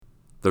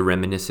The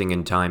Reminiscing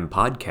in Time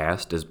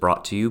podcast is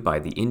brought to you by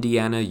the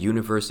Indiana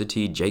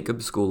University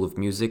Jacobs School of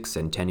Music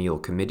Centennial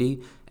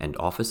Committee and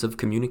Office of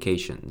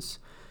Communications.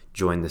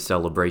 Join the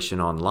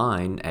celebration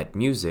online at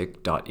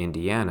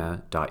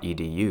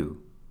music.indiana.edu.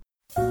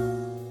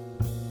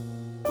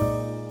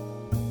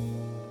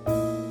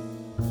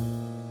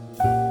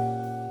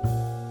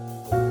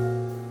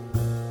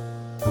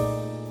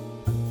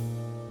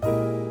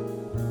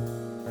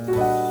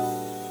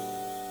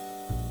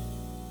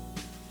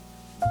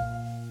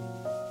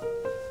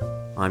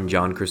 I'm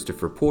John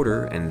Christopher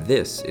Porter, and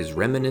this is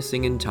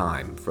Reminiscing in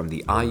Time from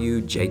the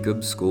IU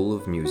Jacobs School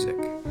of Music.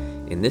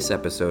 In this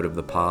episode of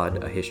the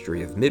pod, A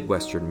History of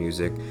Midwestern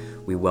Music,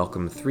 we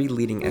welcome three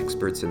leading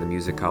experts in the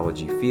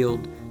musicology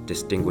field: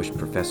 Distinguished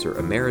Professor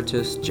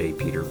Emeritus J.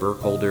 Peter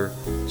Burkholder,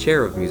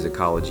 Chair of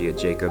Musicology at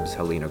Jacobs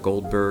Halina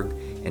Goldberg,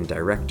 and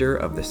Director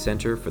of the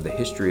Center for the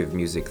History of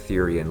Music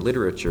Theory and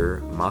Literature,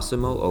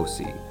 Massimo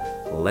Ossi.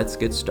 Let's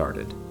get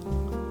started.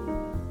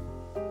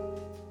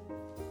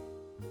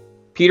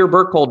 Peter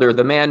Burkholder,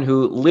 the man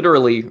who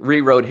literally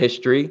rewrote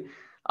history.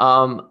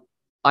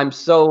 I'm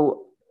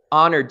so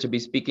honored to be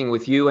speaking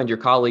with you and your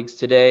colleagues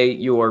today.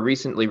 You are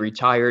recently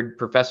retired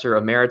Professor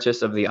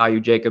Emeritus of the IU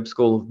Jacobs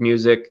School of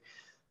Music,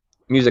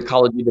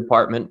 Musicology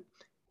Department.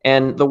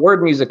 And the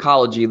word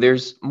musicology,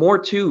 there's more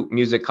to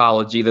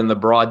musicology than the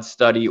broad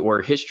study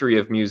or history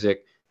of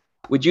music.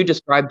 Would you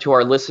describe to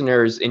our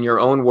listeners in your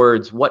own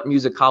words what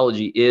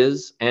musicology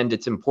is and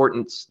its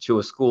importance to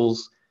a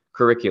school's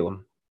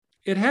curriculum?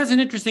 It has an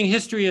interesting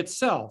history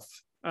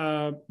itself.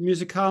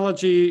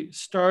 Musicology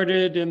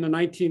started in the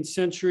 19th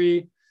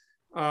century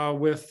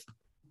with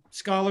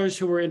scholars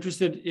who were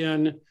interested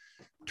in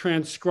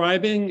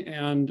transcribing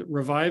and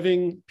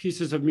reviving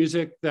pieces of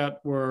music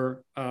that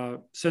were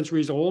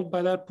centuries old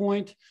by that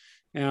point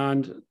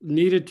and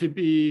needed to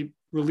be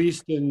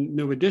released in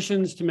new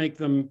editions to make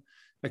them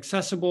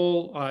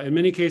accessible. In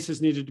many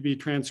cases, needed to be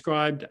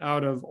transcribed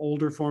out of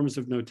older forms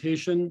of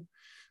notation,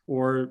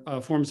 or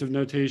forms of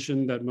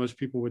notation that most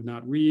people would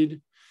not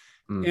read.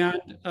 And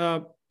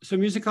so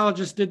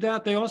musicologists did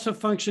that. They also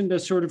functioned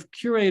as sort of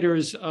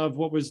curators of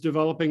what was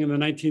developing in the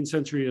 19th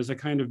century as a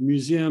kind of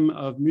museum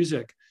of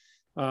music,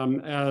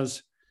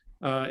 as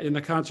in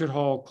the concert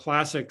hall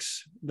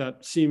classics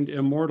that seemed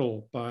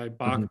immortal by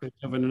Bach,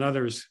 Beethoven, and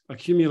others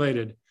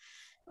accumulated.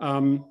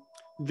 The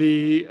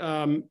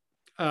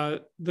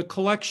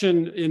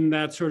collection in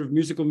that sort of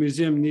musical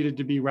museum needed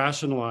to be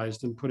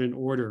rationalized and put in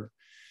order.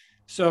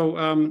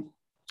 So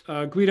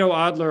Guido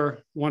Adler,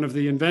 one of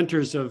the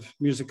inventors of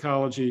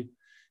musicology,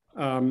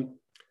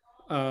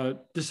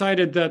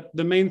 decided that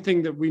the main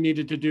thing that we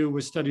needed to do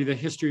was study the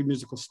history of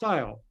musical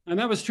style. And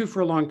that was true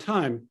for a long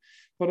time.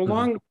 But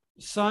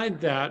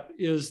alongside that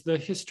is the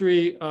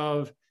history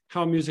of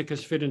how music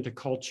has fit into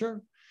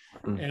culture,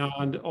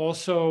 and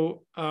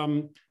also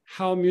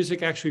how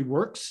music actually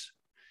works.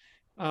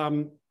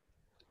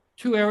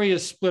 Two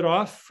areas split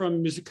off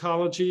from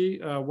musicology.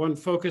 One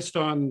focused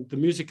on the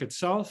music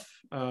itself,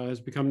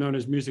 has become known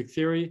as music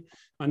theory.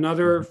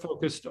 Another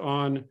focused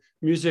on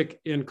music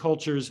in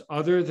cultures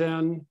other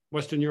than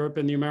Western Europe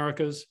and the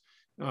Americas,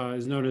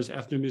 is known as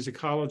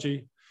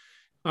ethnomusicology.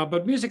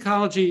 But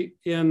musicology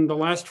in the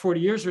last 40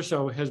 years or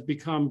so has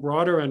become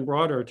broader and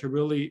broader to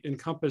really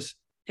encompass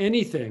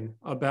anything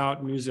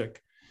about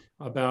music,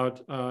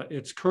 about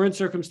its current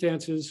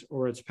circumstances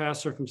or its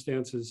past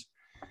circumstances.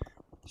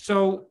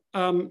 So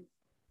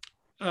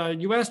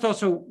you asked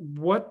also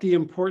what the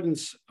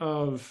importance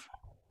of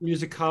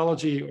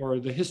musicology or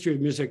the history of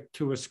music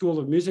to a school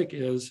of music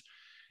is.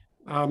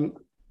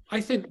 I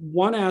think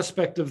one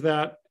aspect of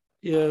that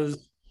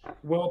is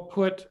well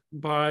put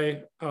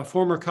by a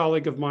former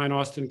colleague of mine,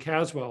 Austin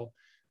Caswell,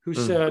 who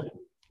said,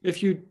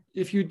 if you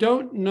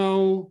don't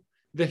know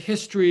the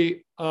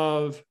history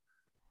of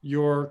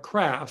your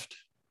craft,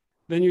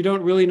 then you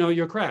don't really know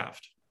your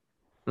craft.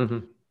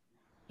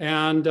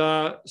 And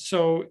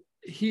so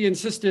he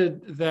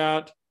insisted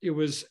that it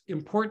was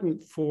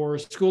important for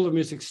School of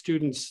Music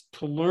students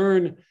to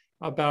learn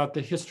about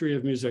the history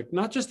of music,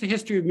 not just the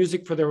history of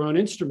music for their own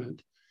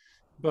instrument,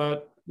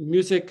 but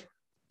music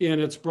in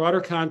its broader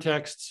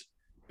contexts,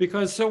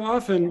 because so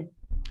often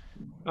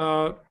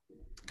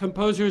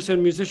composers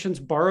and musicians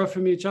borrow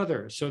from each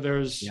other. So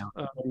there's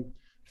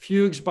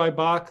fugues by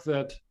Bach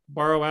that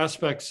borrow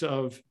aspects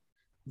of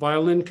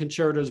violin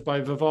concertos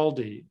by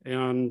Vivaldi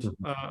and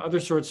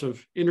other sorts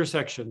of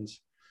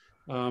intersections.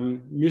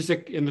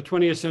 Music in the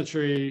 20th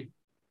century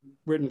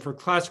written for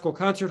classical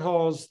concert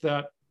halls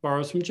that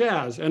borrows from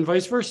jazz, and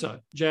vice versa.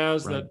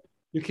 Jazz that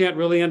you can't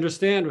really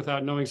understand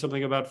without knowing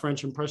something about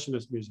French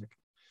Impressionist music,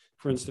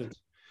 for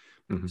instance.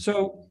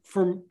 So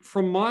from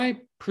my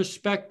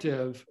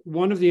perspective,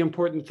 one of the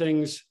important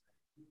things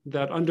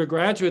that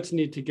undergraduates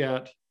need to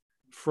get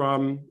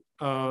from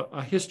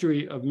a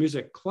history of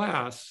music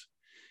class,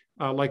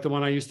 like the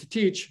one I used to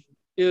teach,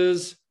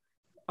 is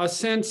a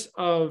sense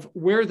of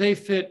where they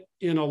fit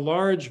in a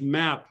large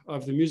map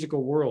of the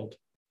musical world.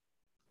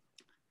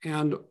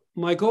 And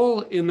my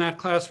goal in that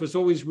class was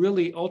always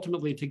really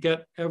ultimately to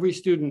get every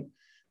student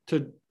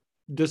to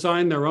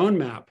design their own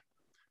map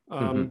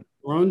our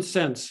own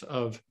sense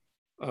of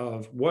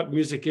what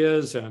music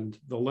is and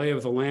the lay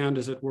of the land,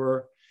 as it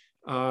were,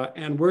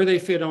 and where they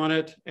fit on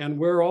it, and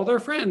where all their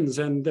friends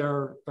and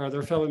their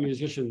fellow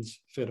musicians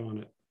fit on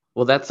it.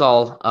 Well, that's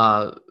all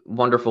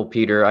wonderful,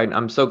 Peter.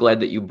 I'm so glad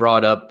that you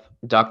brought up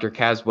Dr.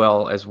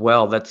 Caswell as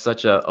well. That's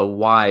such a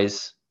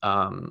wise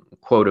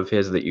quote of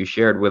his that you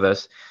shared with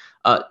us.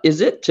 Is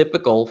it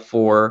typical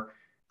for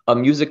a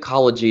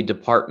musicology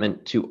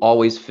department to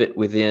always fit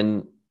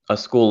within a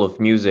school of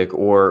music?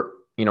 Or,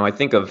 I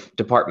think of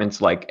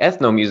departments like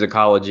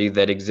ethnomusicology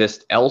that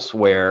exist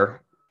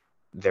elsewhere.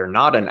 They're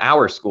not in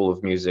our school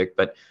of music,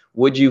 but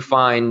would you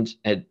find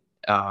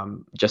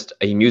just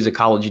a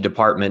musicology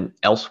department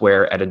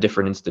elsewhere at a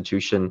different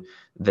institution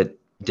that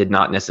did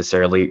not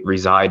necessarily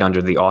reside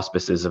under the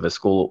auspices of a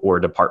school or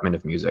department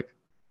of music?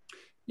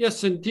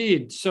 Yes,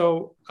 indeed.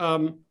 So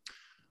my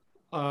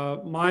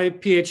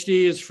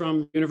PhD is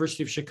from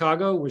University of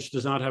Chicago, which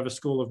does not have a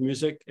school of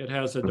music. It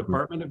has a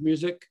department of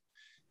music,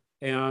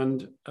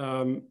 and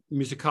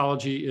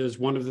musicology is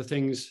one of the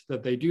things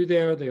that they do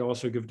there. They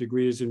also give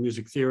degrees in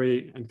music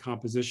theory and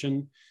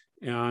composition,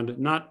 and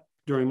not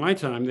during my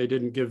time, they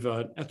didn't give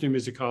an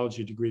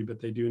ethnomusicology degree, but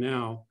they do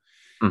now.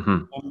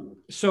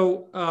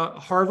 So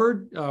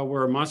Harvard,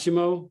 where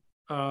Massimo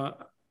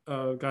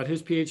got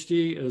his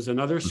PhD, is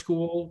another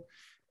school.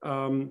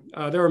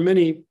 There are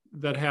many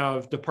that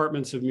have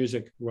departments of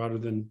music rather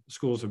than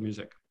schools of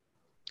music.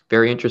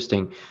 Very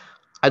interesting.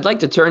 I'd like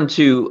to turn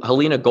to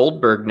Halina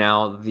Goldberg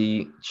now,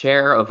 the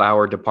chair of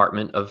our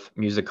Department of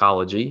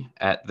Musicology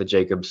at the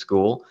Jacobs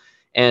School.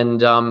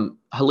 And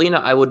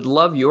Halina, I would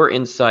love your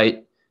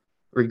insight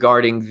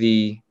regarding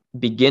the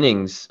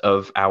beginnings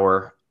of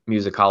our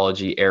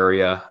musicology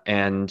area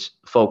and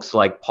folks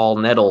like Paul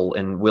Nettle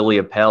and Willie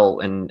Appel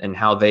and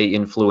how they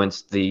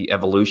influenced the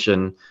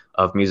evolution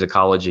of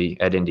musicology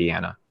at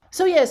Indiana.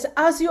 So yes,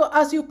 as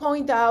you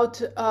point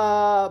out,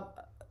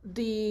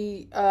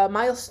 the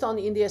milestone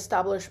in the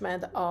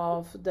establishment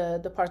of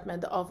the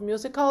Department of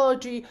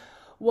Musicology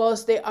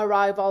was the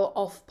arrival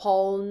of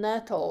Paul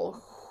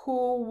Nettle,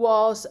 who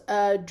was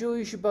a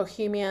Jewish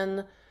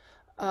Bohemian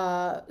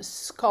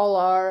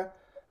scholar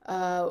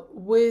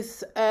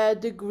with a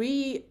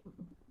degree,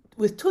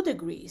 with 2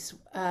 degrees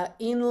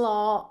in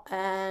law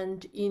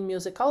and in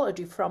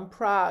musicology from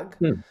Prague.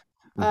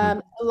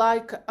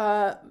 Like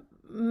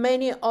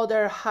many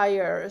other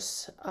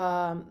hires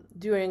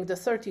during the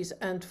 30s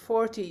and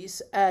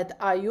 40s at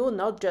IU,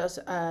 not just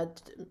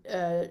at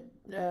the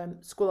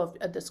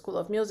School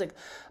of Music,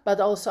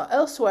 but also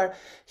elsewhere.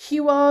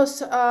 He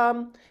was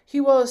a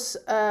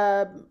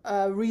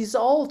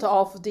result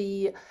of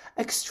the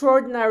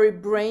extraordinary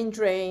brain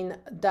drain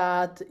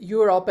that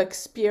Europe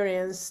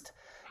experienced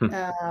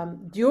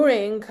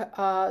during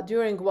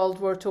World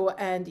War II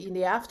and in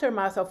the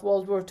aftermath of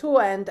World War II,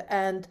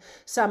 and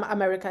some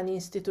American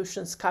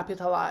institutions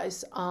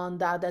capitalized on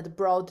that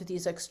brought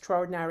these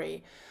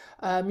extraordinary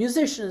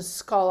musicians,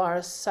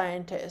 scholars,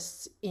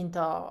 scientists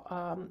into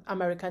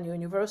American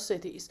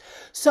universities.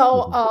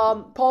 So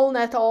Paul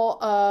Nettle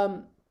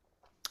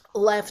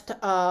left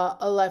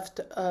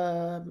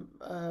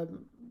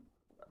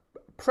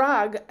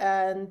Prague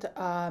and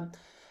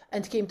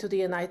came to the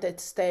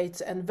United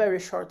States, and very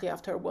shortly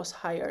after was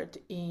hired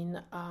in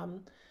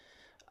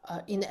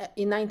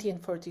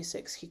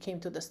 1946. He came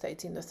to the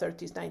States in the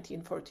 30s,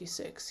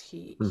 1946.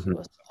 He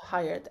was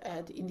hired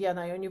at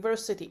Indiana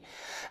University.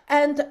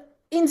 And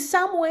in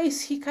some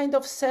ways, he kind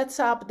of sets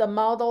up the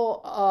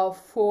model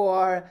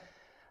for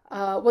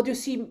what you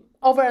see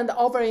over and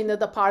over in the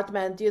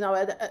department,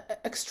 an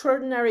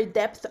extraordinary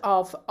depth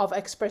of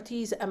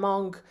expertise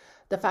among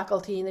the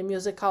faculty in the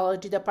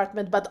musicology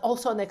department, but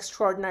also an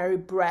extraordinary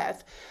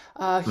breadth.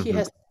 He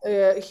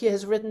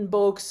has written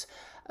books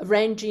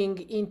ranging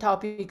in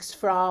topics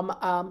from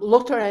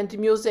Lutheran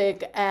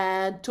music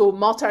and to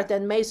Mozart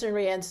and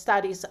Masonry, and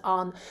studies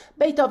on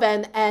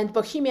Beethoven and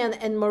Bohemian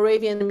and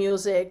Moravian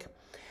music.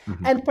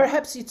 And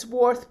perhaps it's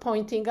worth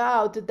pointing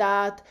out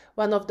that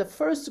one of the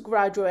first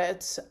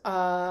graduates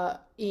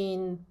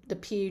in the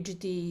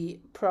PhD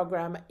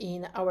program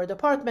in our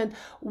department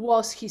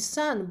was his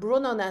son,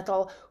 Bruno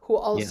Nettle, who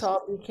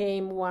also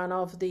became one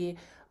of the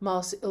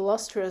most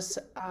illustrious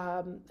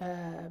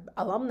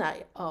alumni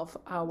of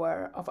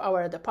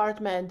our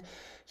department.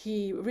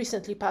 He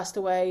recently passed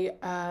away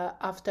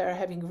after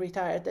having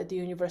retired at the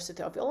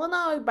University of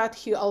Illinois, but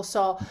he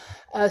also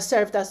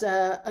served as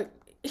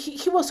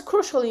he was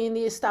crucial in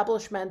the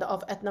establishment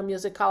of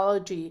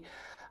ethnomusicology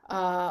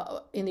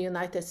in the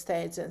United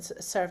States, and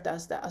served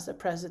as the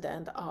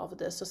president of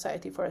the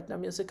Society for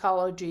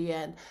Ethnomusicology.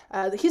 And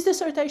his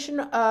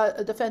dissertation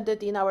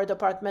defended in our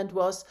department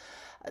was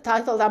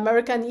titled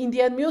 "American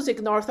Indian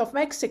Music North of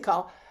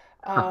Mexico."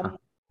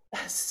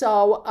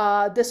 So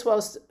this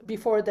was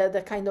before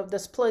the kind of the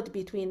split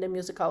between the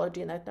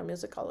musicology and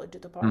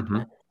ethnomusicology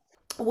department,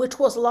 which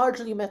was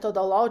largely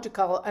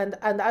methodological. And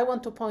I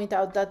want to point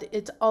out that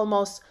it's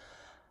almost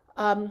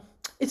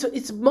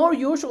it's more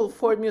usual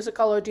for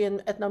musicology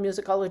and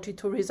ethnomusicology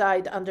to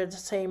reside under the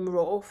same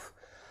roof.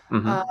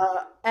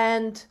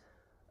 And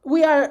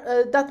we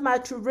are that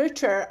much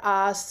richer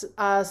as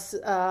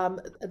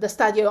the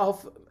study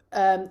of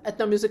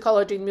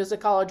ethnomusicology and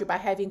musicology by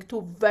having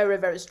two very,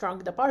 very strong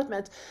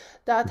departments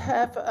that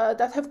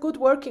have good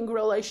working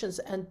relations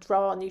and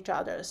draw on each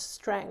other's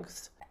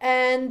strengths.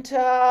 And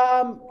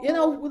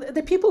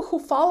the people who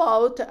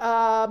followed,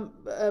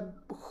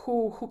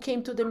 who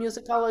came to the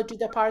musicology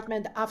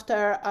department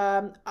after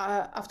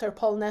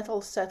Paul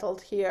Nettle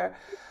settled here,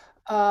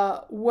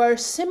 were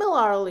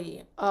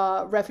similarly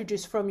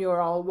refugees from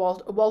Ural.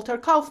 Walter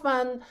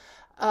Kaufmann,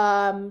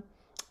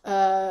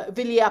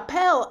 Willy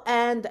Appel,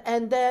 and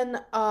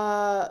then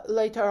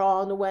later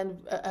on when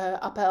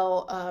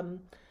Appel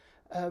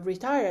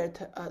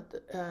retired,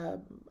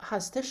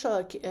 Hans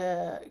Tischler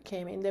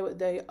came in.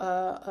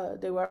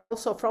 They were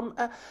also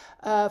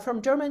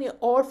from Germany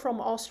or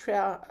from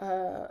Austria,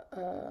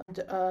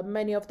 and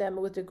many of them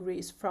with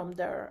degrees from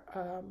there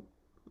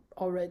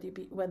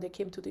when they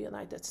came to the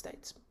United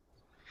States.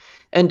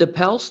 And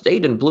Appel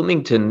stayed in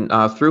Bloomington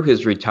through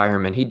his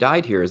retirement. He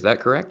died here, is that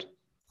correct?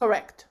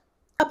 Correct.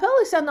 Appel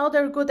is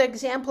another good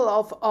example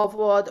of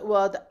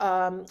what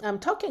I'm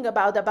talking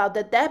about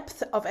the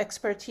depth of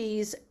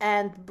expertise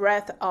and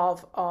breadth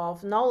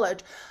of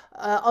knowledge.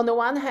 On the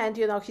one hand,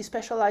 he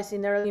specialized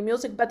in early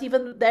music, but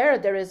even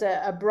there is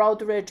a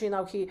broad range.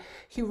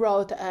 He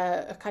wrote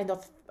a kind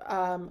of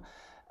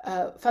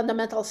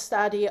fundamental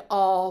study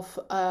of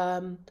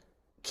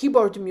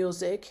keyboard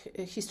music,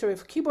 a history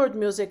of keyboard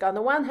music on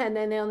the one hand,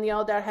 and on the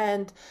other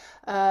hand,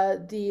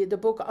 the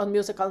book on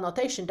musical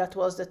notation, that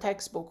was the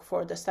textbook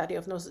for the study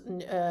of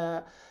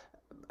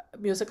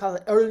musical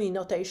early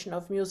notation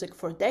of music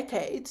for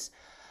decades.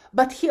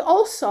 But he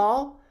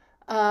also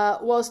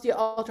was the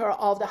author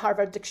of the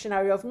Harvard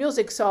Dictionary of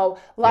Music. So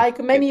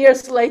like many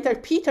years later,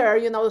 Peter,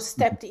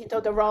 stepped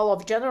into the role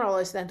of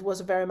generalist and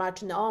was very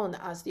much known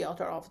as the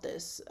author of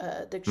this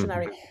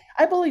dictionary.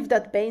 I believe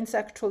that Baines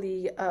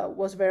actually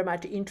was very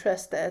much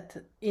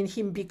interested in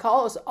him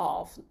because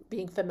of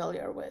being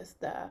familiar with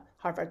the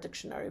Harvard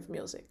Dictionary of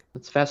Music.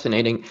 That's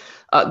fascinating.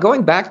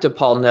 Going back to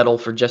Paul Nettle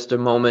for just a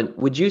moment,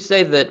 would you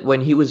say that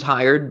when he was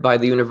hired by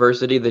the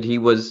university that he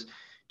was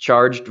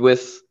charged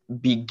with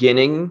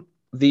beginning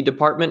the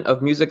Department of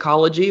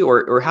Musicology,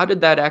 or how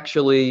did that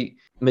actually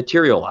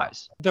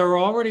materialize? There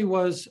already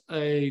was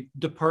a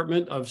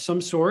department of some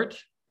sort,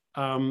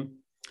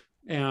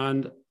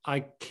 and I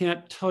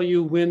can't tell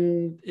you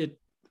when it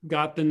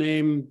got the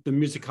name the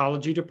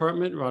Musicology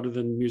Department rather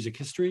than Music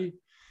History.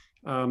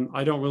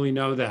 I don't really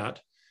know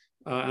that.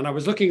 And I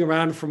was looking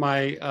around for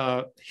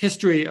my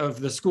history of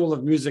the School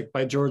of Music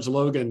by George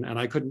Logan, and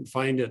I couldn't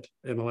find it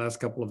in the last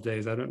couple of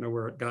days. I don't know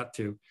where it got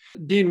to.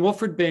 Dean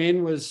Wilfred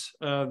Bain was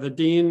the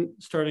dean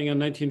starting in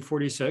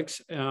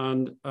 1946,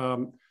 and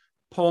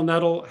Paul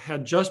Nettle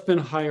had just been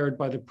hired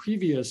by the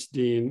previous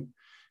dean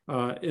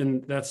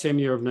in that same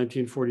year of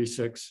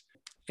 1946.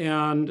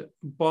 And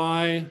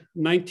by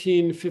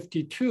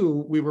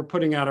 1952, we were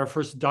putting out our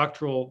first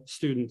doctoral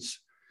students,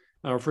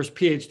 our first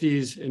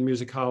PhDs in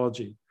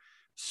musicology.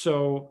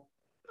 So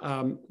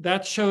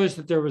that shows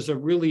that there was a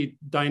really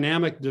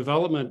dynamic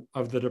development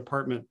of the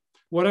department,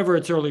 whatever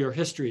its earlier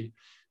history.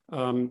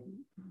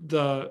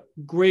 The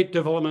great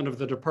development of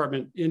the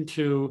department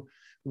into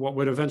what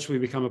would eventually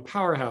become a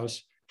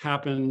powerhouse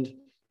happened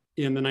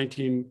in the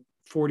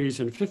 1940s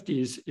and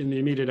 50s in the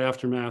immediate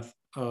aftermath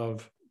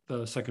of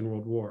the Second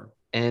World War.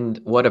 And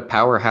what a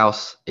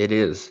powerhouse it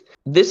is.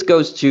 This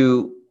goes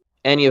to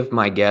any of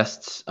my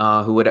guests,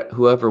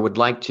 whoever would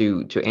like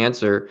to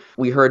answer.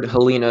 We heard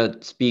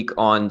Halina speak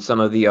on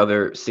some of the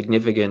other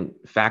significant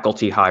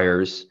faculty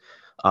hires,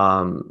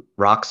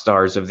 rock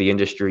stars of the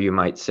industry, you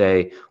might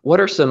say. What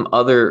are some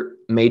other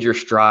major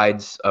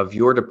strides of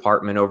your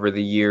department over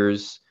the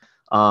years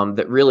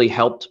that really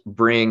helped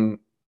bring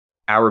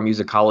our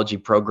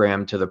musicology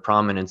program to the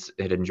prominence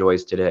it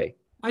enjoys today?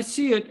 I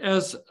see it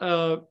as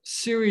a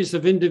series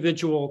of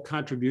individual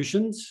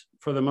contributions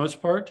for the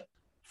most part.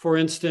 For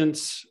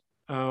instance,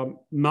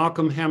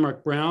 Malcolm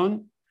Hamrick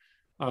Brown,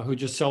 who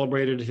just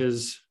celebrated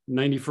his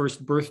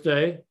 91st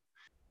birthday,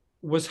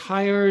 was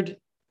hired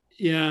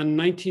in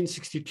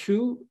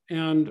 1962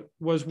 and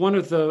was one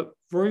of the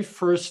very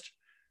first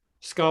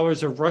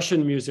scholars of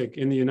Russian music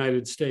in the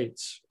United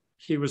States.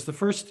 He was the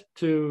first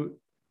to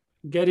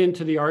get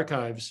into the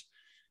archives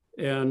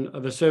in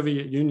the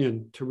Soviet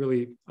Union to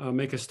really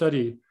make a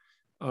study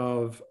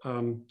of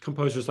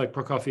composers like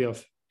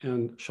Prokofiev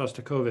and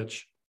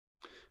Shostakovich,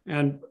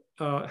 and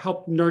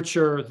helped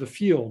nurture the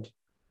field.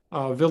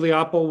 Willy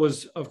Appel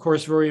was, of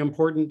course, very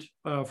important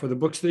for the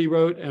books that he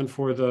wrote and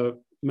for the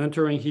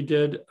mentoring he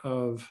did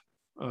of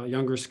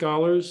younger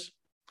scholars.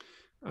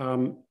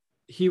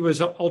 He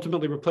was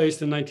ultimately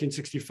replaced in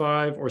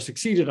 1965, or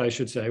succeeded, I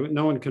should say.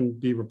 No one can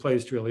be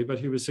replaced, really, but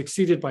he was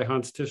succeeded by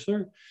Hans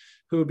Tischler,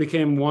 who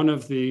became one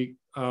of the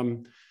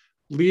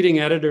leading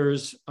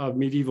editors of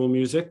medieval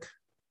music.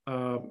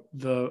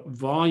 The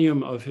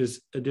volume of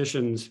his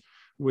editions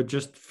would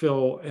just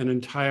fill an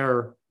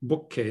entire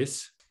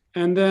bookcase.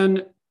 And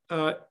then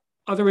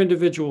other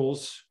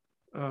individuals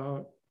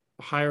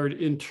hired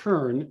in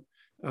turn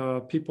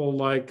people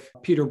like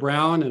Peter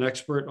Brown, an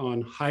expert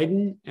on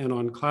Haydn and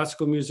on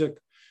classical music,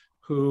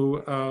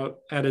 who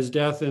at his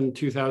death in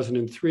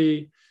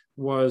 2003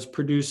 was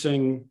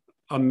producing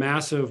a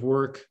massive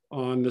work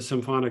on the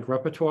symphonic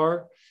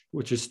repertoire,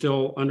 which is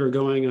still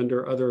undergoing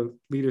under other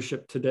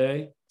leadership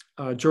today.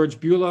 George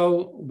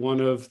Bülow,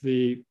 one of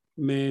the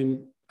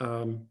main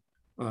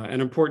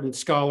and important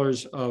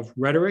scholars of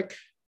rhetoric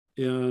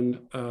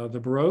in the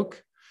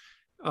Baroque.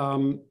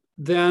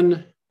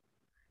 Then,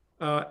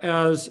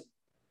 as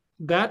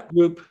that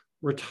group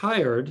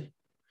retired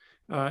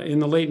in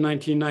the late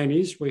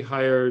 1990s, we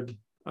hired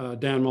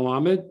Dan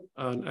Melamed,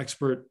 an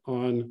expert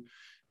on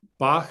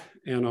Bach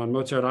and on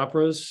Mozart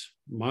operas,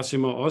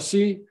 Massimo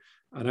Ossi,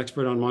 an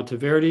expert on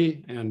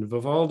Monteverdi and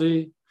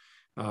Vivaldi,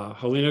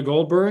 Halina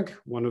Goldberg,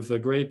 one of the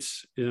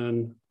greats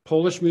in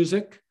Polish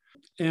music,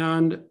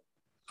 and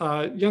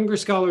younger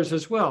scholars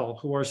as well,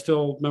 who are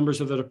still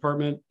members of the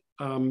department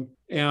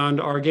and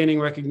are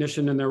gaining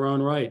recognition in their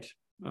own right.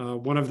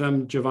 One of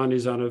them, Giovanni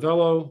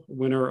Zanovello,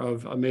 winner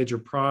of a major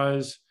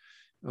prize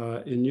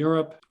in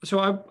Europe.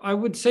 So I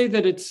would say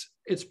that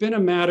it's been a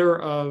matter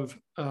of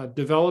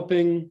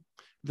developing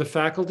the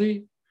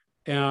faculty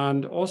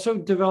and also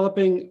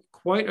developing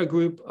quite a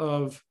group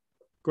of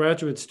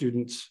graduate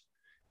students.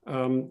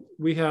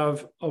 We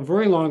have a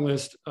very long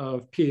list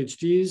of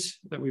PhDs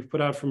that we've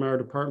put out from our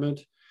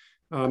department,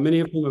 many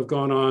of whom have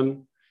gone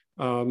on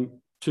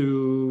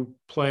to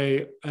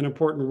play an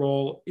important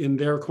role in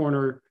their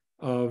corner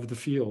of the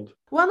field.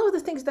 One of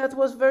the things that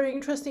was very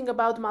interesting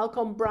about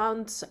Malcolm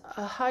Brandt's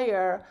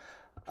hire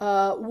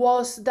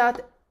was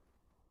that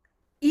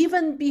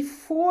even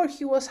before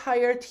he was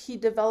hired, he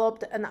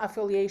developed an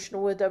affiliation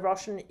with the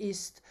Russian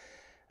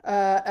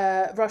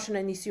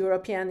and East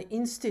European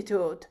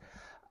Institute.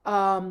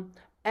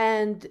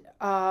 And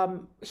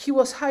he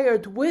was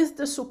hired with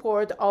the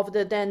support of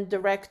the then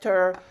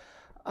director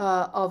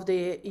of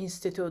the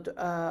Institute,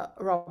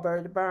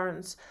 Robert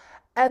Burns.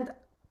 And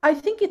I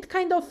think it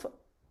kind of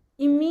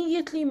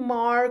immediately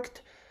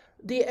marked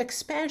the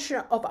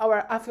expansion of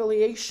our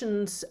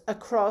affiliations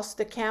across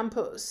the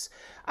campus.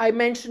 I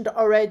mentioned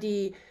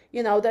already,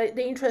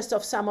 the interest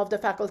of some of the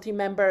faculty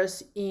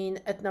members in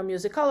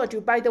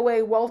ethnomusicology. By the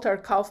way, Walter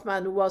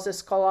Kaufman was a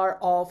scholar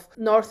of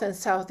North and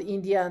South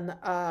Indian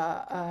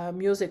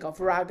music, of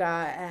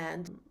raga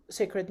and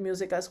sacred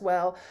music as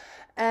well.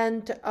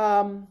 And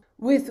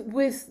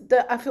with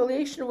the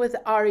affiliation with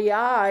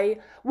REI,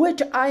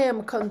 which I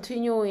am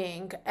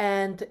continuing,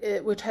 and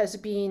which has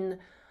been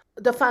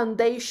the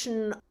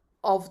foundation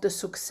of the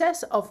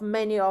success of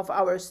many of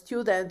our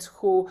students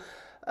who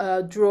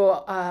drew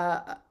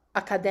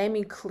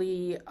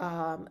academically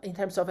in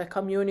terms of a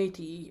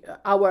community,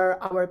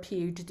 our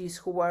PhDs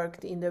who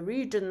worked in the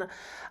region.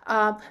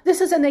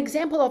 This is an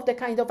example of the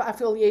kind of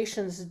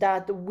affiliations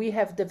that we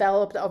have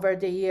developed over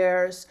the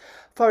years.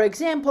 For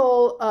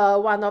example,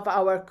 one of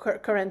our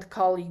current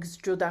colleagues,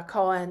 Judah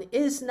Cohen,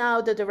 is now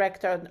the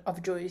director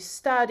of Jewish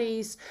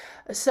Studies.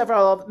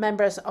 Several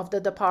members of the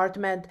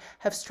department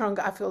have strong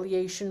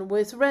affiliation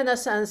with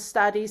Renaissance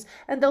Studies,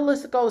 and the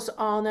list goes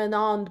on and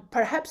on.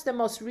 Perhaps the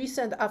most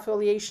recent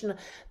affiliation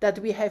that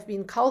we have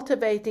been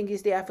cultivating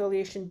is the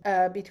affiliation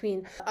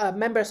between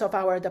members of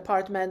our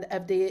department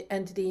and the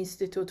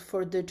Institute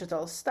for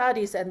Digital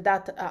Studies, and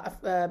that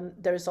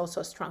there is also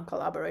a strong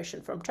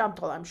collaboration from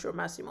Champtol. I'm sure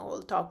Massimo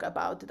will talk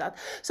about that.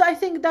 So I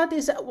think that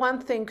is one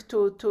thing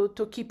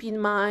to keep in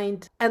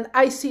mind, and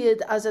I see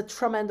it as a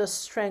tremendous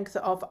strength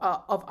of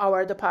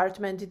our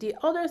department. The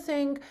other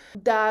thing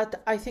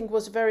that I think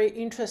was very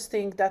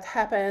interesting that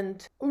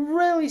happened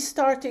really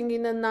starting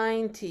in the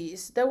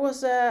 90s, there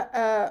was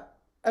a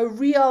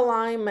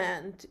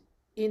realignment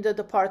in the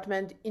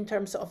department in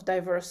terms of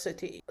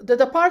diversity. The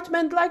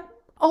department, like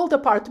all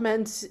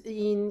departments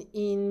in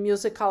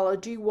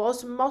musicology,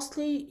 was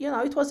mostly,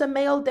 it was a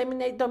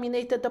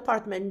male-dominated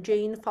department.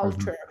 Jane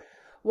Fulcher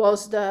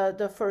was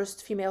the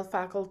first female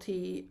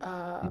faculty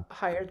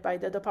hired by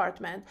the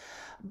department.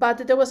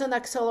 But there was an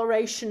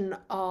acceleration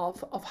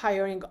of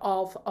hiring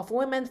of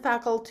women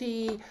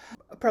faculty.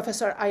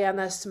 Professor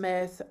Ayanna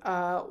Smith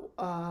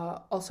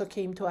also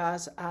came to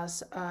us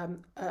as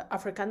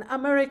African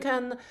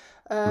American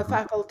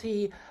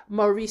faculty.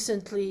 More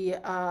recently,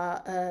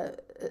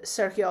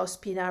 Sergio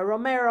Espina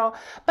Romero.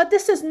 But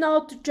this is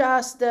not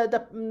just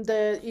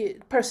the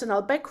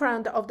personal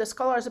background of the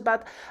scholars,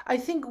 but I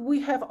think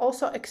we have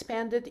also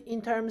expanded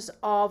in terms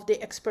of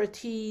the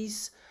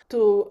expertise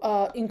to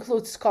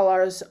include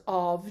scholars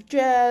of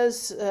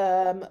jazz,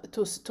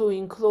 to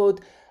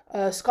include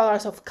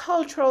scholars of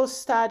cultural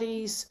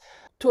studies,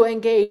 to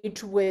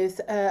engage with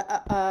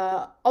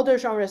other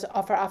genres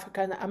of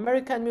African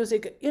American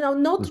music,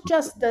 not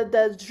just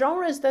the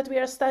genres that we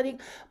are studying,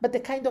 but the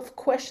kind of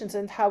questions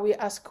and how we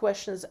ask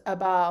questions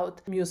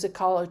about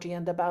musicology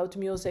and about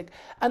music.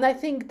 And I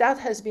think that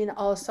has been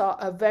also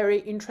a very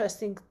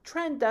interesting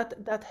trend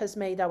that has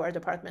made our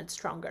department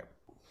stronger.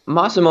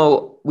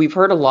 Massimo, we've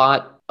heard a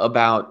lot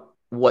about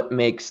what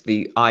makes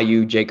the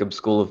IU Jacob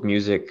School of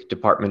Music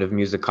Department of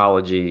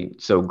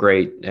Musicology so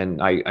great, and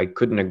I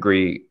couldn't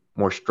agree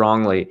more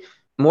strongly.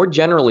 More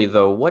generally,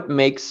 though, what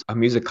makes a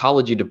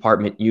musicology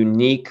department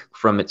unique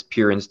from its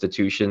peer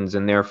institutions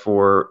and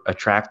therefore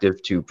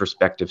attractive to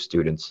prospective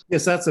students?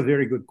 Yes, that's a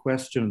very good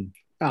question.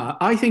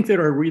 I think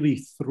there are really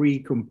three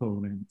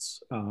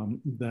components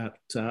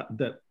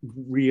that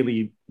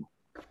really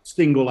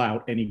single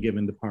out any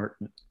given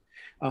department.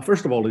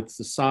 First of all, it's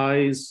the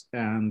size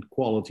and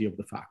quality of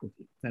the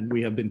faculty, and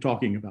we have been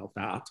talking about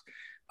that.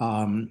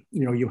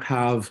 You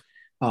have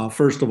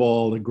first of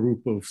all, a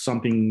group of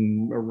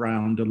something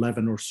around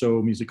 11 or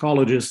so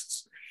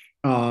musicologists.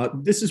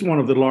 This is one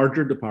of the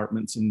larger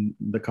departments in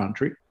the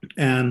country,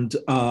 and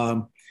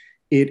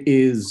it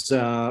is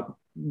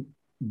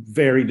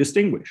very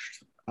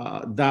distinguished.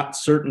 That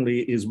certainly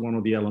is one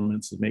of the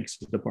elements that makes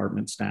the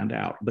department stand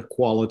out, the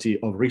quality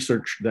of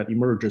research that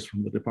emerges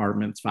from the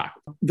department's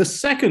faculty. The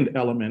second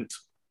element,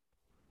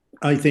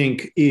 I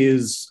think,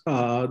 is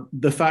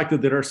the fact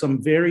that there are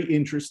some very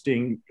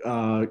interesting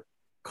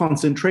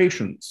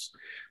concentrations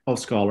of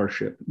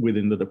scholarship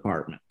within the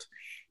department.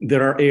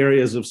 There are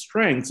areas of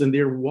strengths and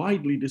they're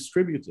widely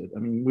distributed. I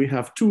mean, we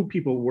have 2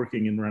 people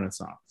working in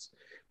Renaissance.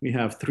 We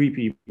have 3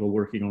 people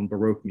working on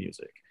Baroque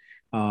music.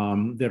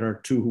 There are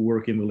 2 who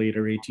work in the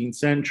later 18th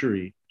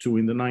century, 2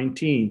 in the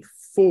 19th,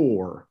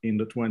 4 in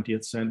the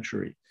 20th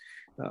century.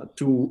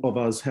 2 of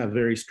us have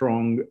very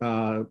strong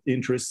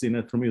interests in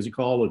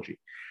ethnomusicology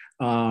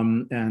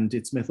and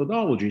its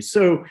methodology.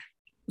 So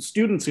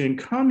students can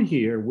come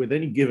here with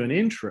any given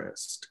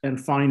interest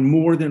and find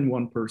more than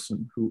one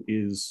person who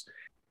is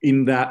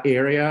in that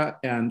area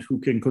and who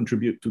can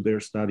contribute to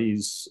their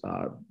studies,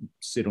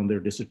 sit on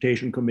their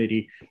dissertation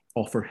committee,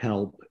 offer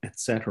help,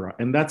 etc.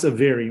 And that's a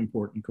very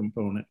important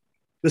component.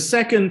 The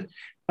second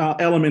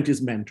element is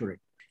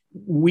mentoring.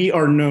 We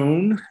are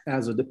known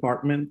as a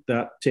department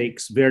that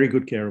takes very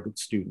good care of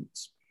its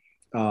students.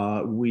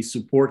 We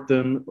support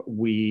them,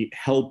 we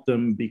help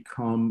them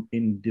become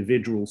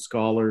individual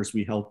scholars,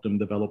 we help them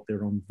develop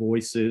their own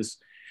voices.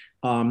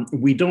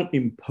 We don't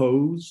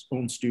impose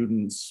on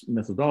students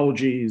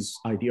methodologies,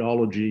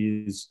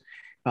 ideologies,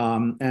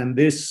 and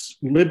this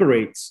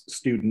liberates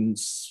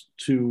students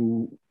to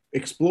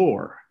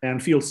explore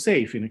and feel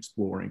safe in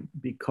exploring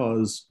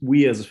because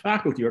we as a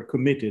faculty are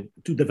committed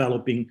to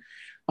developing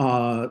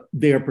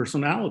their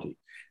personality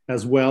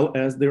as well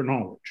as their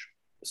knowledge.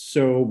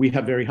 So we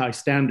have very high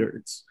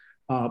standards,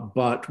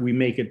 but we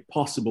make it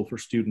possible for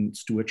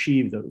students to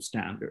achieve those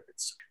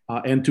standards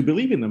and to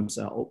believe in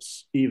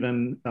themselves.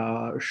 Even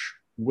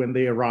when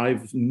they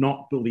arrive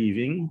not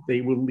believing,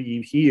 they will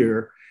leave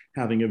here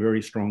having a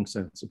very strong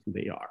sense of who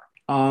they are.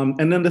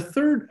 And then the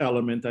third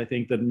element, I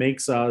think, that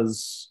makes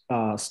us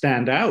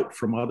stand out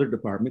from other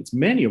departments,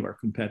 many of our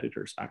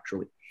competitors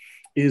actually,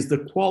 is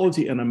the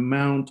quality and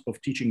amount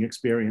of teaching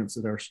experience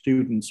that our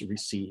students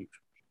receive.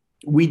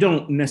 We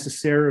don't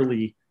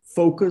necessarily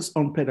focus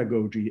on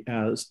pedagogy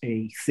as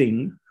a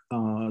thing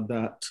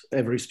that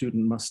every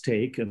student must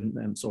take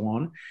and so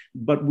on,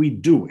 but we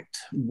do it.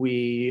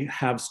 We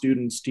have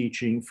students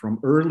teaching from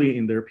early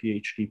in their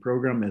PhD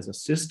program as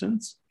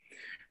assistants.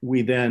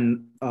 We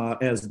then,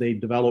 as they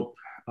develop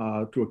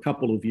to a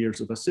couple of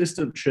years of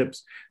assistantships,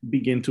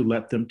 begin to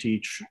let them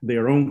teach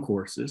their own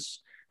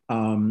courses.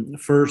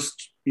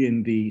 First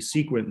in the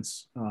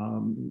sequence,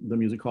 the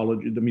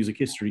musicology, the music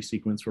history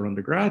sequence for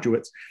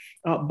undergraduates,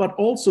 but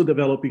also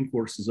developing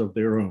courses of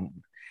their own.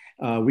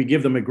 We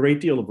give them a great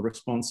deal of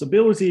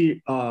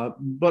responsibility,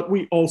 but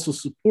we also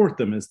support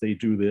them as they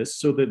do this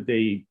so that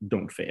they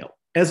don't fail.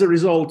 As a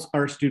result,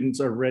 our students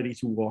are ready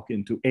to walk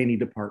into any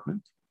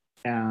department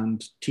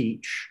and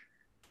teach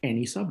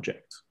any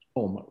subject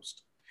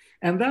almost.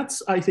 And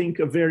that's, I think,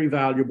 a very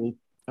valuable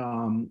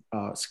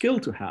skill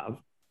to have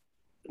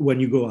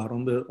when you go out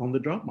on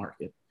the job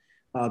market.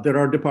 There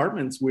are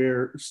departments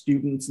where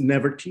students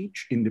never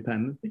teach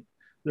independently.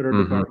 There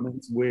are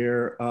departments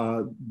where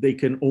they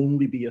can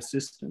only be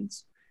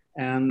assistants.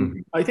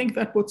 And I think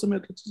that puts them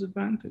at a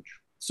disadvantage.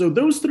 So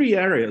those 3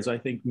 areas, I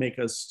think, make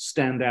us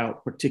stand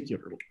out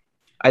particularly.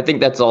 I think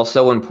that's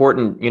also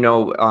important. You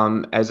know,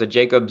 as a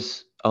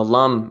Jacobs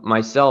alum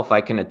myself,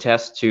 I can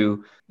attest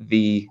to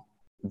the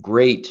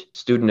great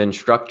student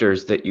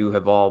instructors that you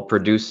have all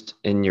produced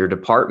in your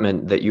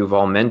department, that you've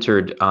all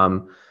mentored.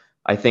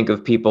 I think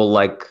of people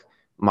like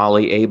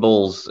Molly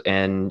Abels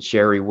and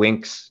Sherry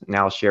Winks,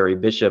 now Sherry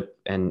Bishop,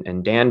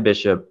 and Dan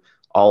Bishop,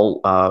 all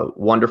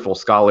wonderful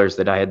scholars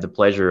that I had the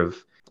pleasure of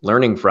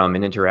learning from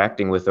and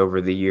interacting with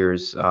over the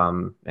years.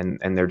 And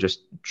they're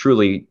just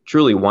truly,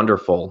 truly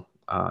wonderful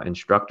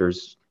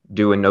instructors,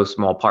 due in no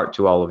small part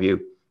to all of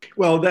you.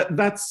 Well,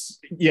 that's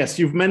yes.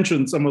 You've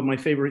mentioned some of my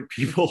favorite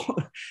people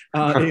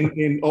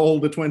in all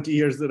the 20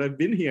 years that I've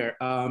been here,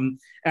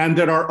 and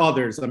there are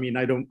others. I mean,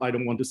 I don't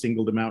want to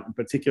single them out in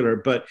particular,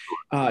 but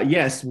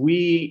yes,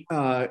 we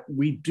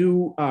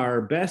do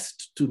our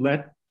best to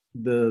let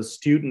the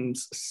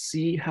students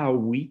see how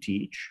we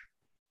teach,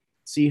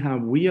 see how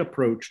we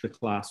approach the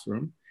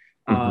classroom,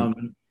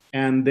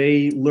 and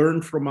they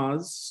learn from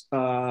us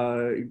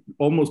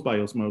almost by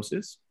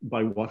osmosis,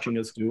 by watching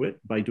us do it,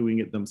 by doing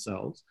it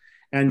themselves.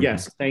 And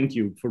yes, thank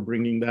you for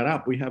bringing that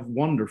up. We have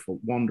wonderful,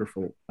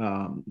 wonderful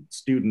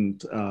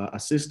student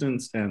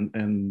assistants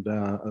and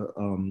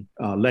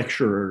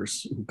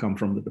lecturers who come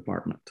from the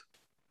department.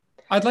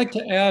 I'd like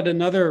to add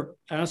another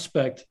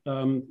aspect.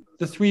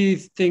 The three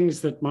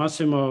things that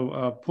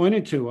Massimo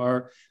pointed to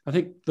are, I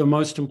think, the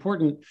most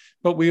important,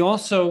 but we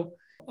also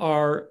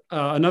are,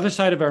 another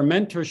side of our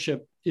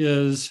mentorship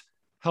is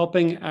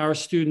helping our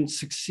students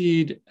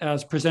succeed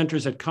as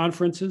presenters at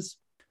conferences.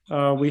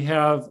 We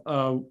have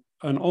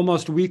an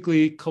almost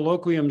weekly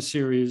colloquium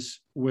series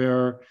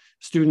where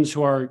students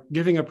who are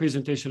giving a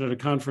presentation at a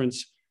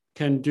conference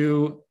can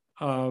do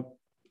a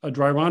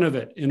dry run of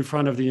it in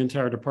front of the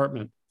entire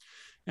department.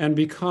 And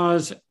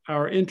because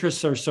our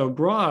interests are so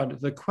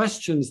broad, the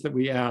questions that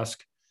we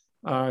ask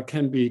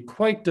can be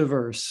quite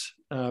diverse.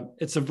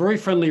 It's a very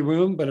friendly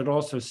room, but it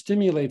also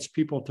stimulates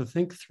people to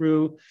think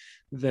through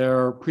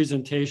their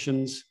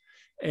presentations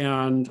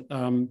and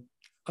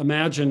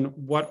imagine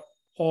what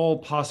all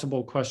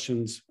possible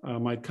questions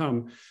might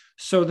come.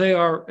 So they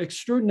are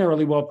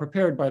extraordinarily well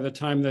prepared by the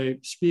time they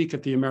speak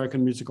at the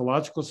American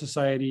Musicological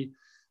Society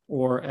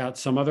or at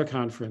some other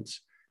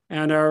conference.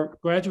 And our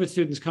graduate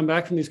students come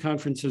back from these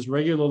conferences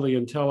regularly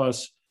and tell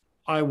us,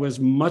 I was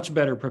much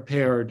better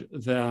prepared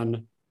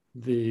than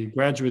the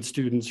graduate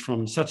students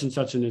from such and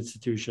such an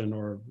institution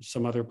or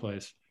some other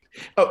place.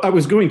 I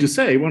was going to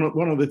say,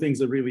 one of the things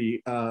that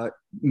really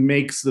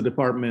makes the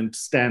department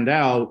stand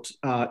out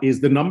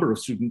is the number of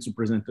students who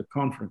present at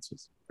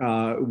conferences.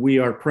 We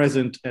are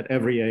present at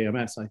every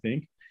AMS, I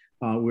think.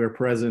 We're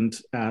present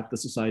at the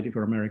Society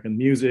for American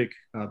Music,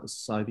 the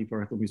Society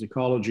for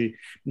Ethnomusicology.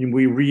 I mean,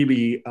 we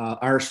really,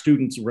 our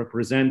students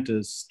represent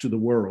us to the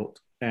world,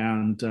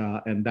 and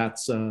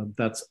that's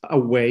a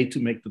way to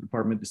make the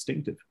department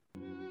distinctive.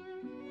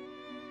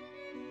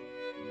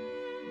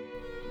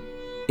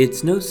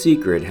 It's no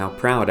secret how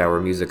proud our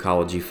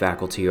musicology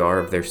faculty are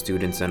of their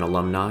students and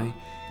alumni.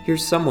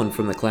 Here's someone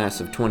from the class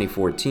of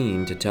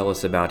 2014 to tell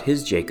us about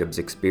his Jacobs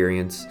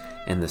experience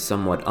and the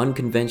somewhat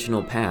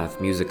unconventional path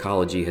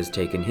musicology has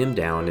taken him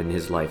down in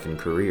his life and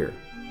career.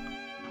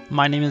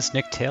 My name is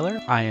Nik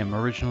Taylor. I am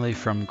originally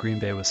from Green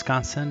Bay,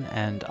 Wisconsin,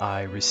 and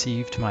I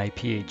received my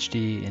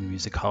PhD in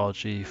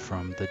musicology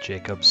from the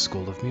Jacobs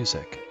School of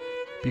Music.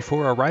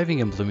 Before arriving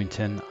in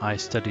Bloomington, I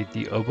studied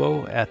the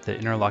oboe at the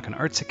Interlochen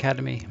Arts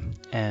Academy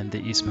and the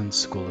Eastman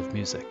School of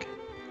Music.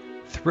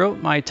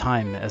 Throughout my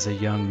time as a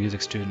young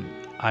music student,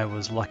 I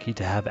was lucky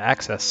to have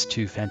access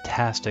to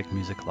fantastic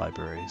music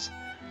libraries,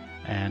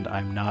 and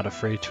I'm not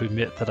afraid to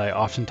admit that I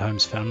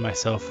oftentimes found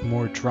myself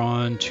more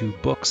drawn to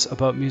books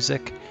about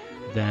music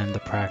than the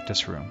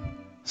practice room.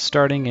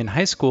 Starting in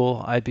high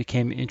school, I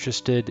became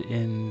interested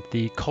in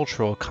the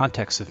cultural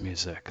context of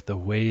music, the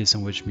ways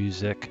in which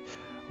music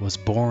was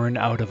born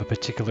out of a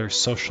particular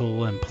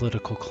social and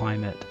political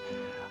climate.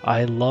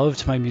 I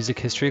loved my music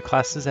history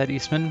classes at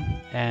Eastman,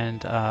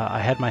 and I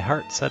had my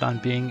heart set on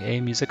being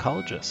a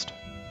musicologist.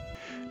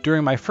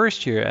 During my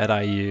first year at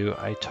IU,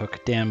 I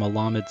took Dan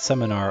Malamud's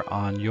seminar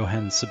on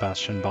Johann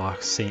Sebastian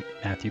Bach's St.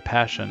 Matthew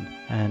Passion,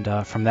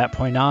 and from that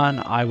point on,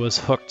 I was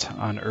hooked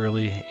on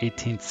early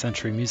 18th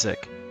century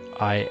music.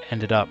 I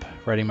ended up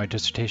writing my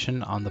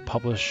dissertation on the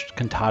published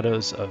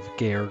cantatas of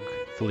Georg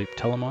Philipp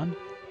Telemann.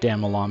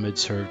 Dan Malamud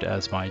served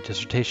as my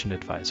dissertation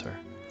advisor.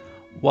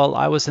 While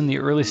I was in the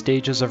early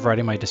stages of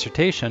writing my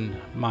dissertation,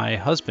 my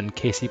husband,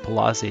 Casey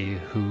Palazzi,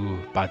 who,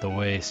 by the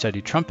way,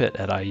 studied trumpet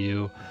at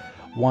IU,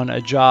 won a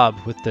job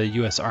with the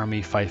U.S.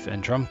 Army Fife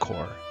and Drum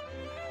Corps.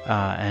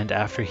 And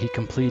after he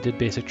completed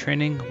basic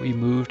training, we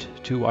moved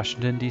to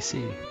Washington,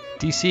 D.C.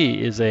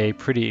 D.C. is a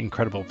pretty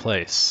incredible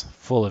place,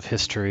 full of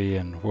history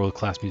and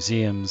world-class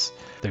museums.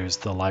 There's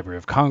the Library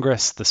of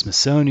Congress, the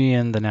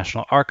Smithsonian, the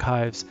National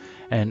Archives,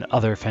 and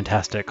other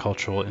fantastic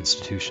cultural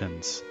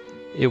institutions.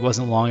 It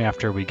wasn't long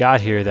after we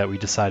got here that we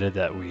decided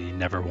that we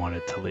never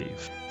wanted to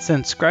leave.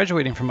 Since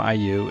graduating from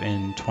IU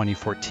in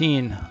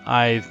 2014,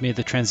 I've made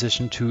the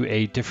transition to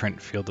a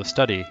different field of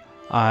study.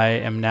 I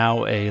am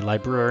now a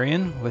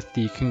librarian with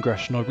the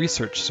Congressional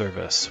Research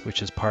Service,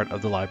 which is part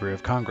of the Library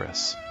of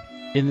Congress.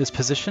 In this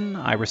position,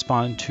 I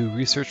respond to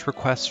research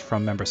requests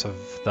from members of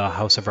the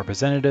House of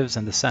Representatives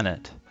and the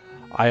Senate.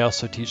 I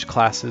also teach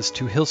classes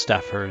to Hill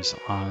staffers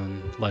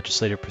on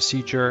legislative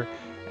procedure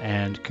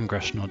and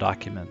congressional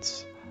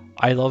documents.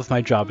 I love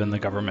my job in the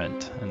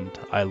government, and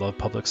I love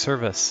public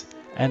service,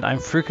 and I'm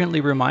frequently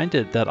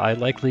reminded that I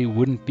likely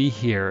wouldn't be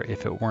here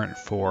if it weren't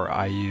for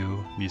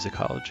IU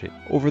Musicology.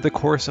 Over the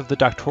course of the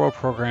doctoral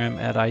program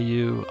at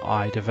IU,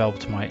 I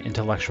developed my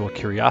intellectual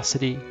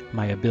curiosity,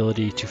 my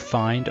ability to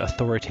find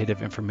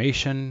authoritative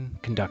information,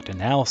 conduct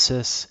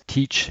analysis,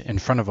 teach in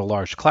front of a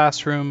large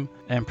classroom,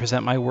 and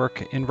present my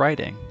work in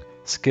writing,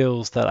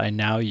 skills that I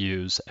now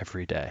use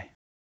every day.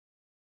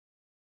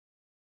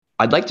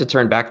 I'd like to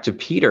turn back to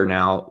Peter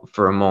now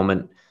for a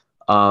moment,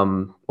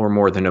 or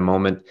more than a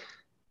moment.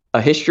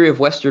 A History of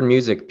Western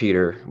Music,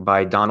 Peter,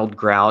 by Donald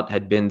Grout,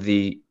 had been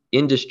the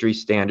industry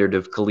standard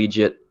of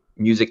collegiate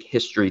music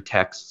history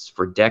texts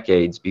for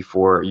decades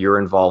before your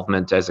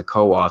involvement as a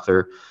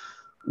co-author.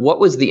 What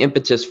was the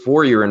impetus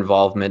for your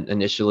involvement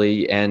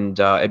initially, and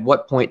at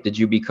what point did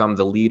you become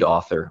the lead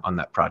author on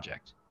that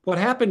project? What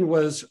happened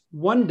was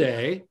one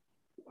day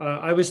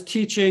I was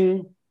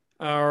teaching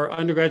our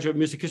undergraduate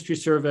music history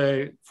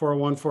survey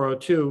 401,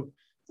 402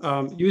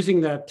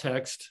 using that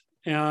text.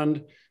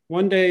 And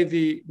one day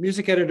the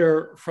music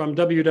editor from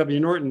W.W.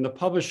 Norton, the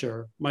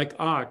publisher, Mike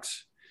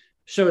Ox,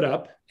 showed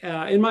up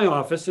in my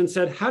office and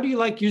said, "How do you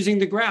like using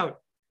the grout?"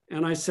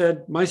 And I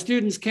said, "My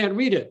students can't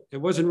read it. It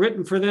wasn't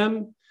written for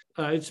them.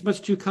 It's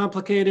much too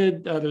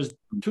complicated. There's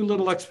too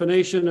little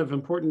explanation of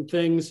important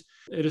things.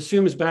 It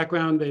assumes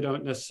background they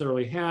don't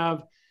necessarily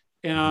have."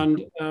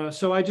 And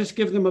so I just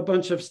give them a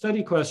bunch of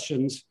study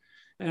questions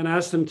and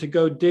ask them to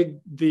go dig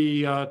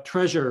the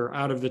treasure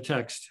out of the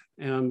text.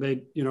 And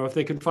they, if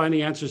they can find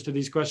the answers to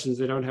these questions,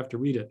 they don't have to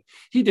read it.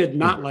 He did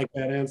not like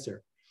that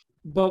answer.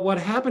 But what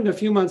happened a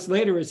few months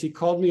later is he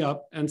called me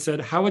up and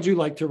said, "How would you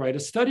like to write a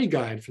study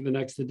guide for the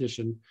next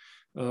edition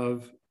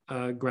of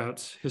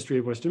Grout's History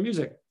of Western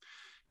Music?"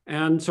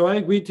 And so I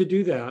agreed to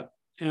do that.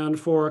 And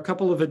for a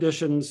couple of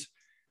editions,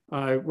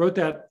 I wrote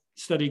that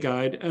study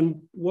guide.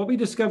 And what we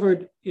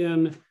discovered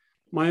in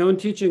my own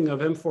teaching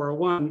of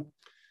M401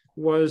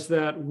 was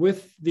that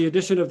with the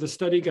addition of the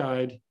study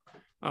guide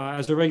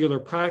as a regular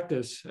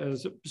practice,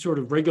 as sort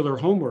of regular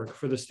homework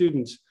for the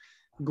students,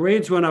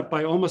 grades went up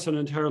by almost an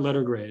entire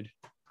letter grade.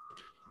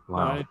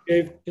 Wow.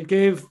 It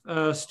gave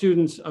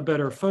students a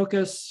better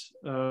focus,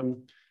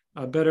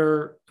 a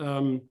better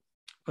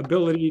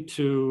ability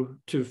to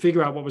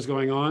figure out what was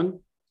going on.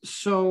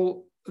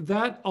 So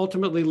that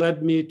ultimately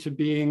led me to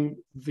being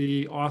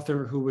the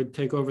author who would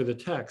take over the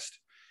text.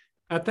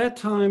 At that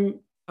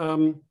time,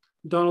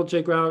 Donald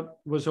J. Grout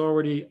was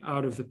already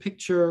out of the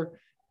picture.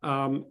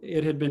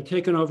 It had been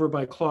taken over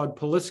by Claude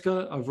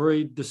Poliska, a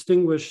very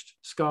distinguished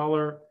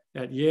scholar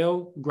at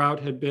Yale.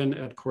 Grout had been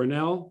at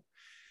Cornell.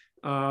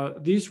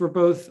 These were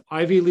both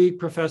Ivy League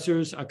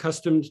professors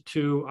accustomed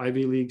to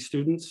Ivy League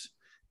students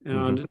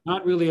and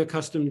not really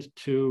accustomed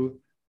to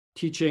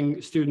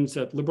teaching students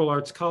at liberal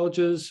arts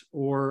colleges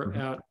or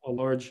at a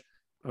large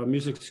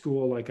music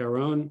school like our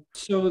own.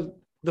 So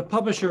the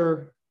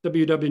publisher,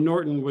 W.W.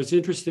 Norton, was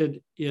interested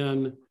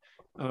in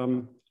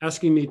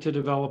asking me to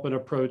develop an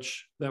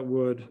approach that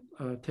would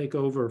take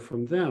over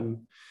from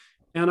them.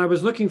 And I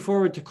was looking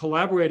forward to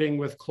collaborating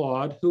with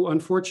Claude, who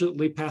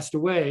unfortunately passed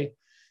away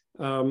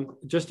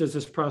just as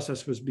this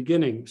process was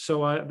beginning.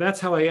 So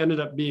that's how I ended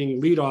up being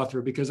lead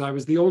author, because I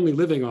was the only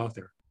living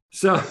author.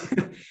 So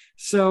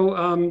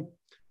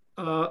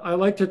I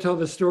like to tell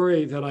the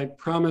story that I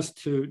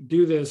promised to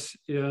do this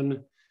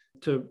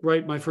to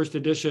write my first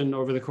edition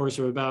over the course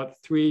of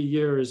about 3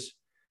 years,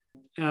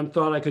 and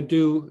thought I could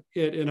do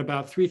it in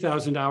about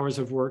 3,000 hours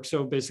of work.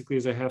 So basically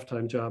as a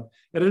half-time job.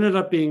 It ended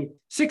up being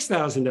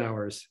 6,000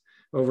 hours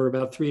over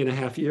about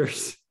 3.5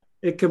 years.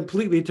 It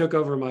completely took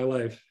over my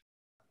life.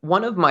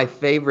 One of my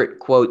favorite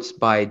quotes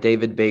by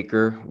David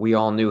Baker, we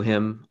all knew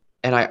him,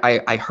 and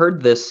I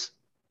heard this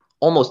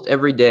almost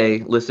every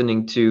day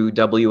listening to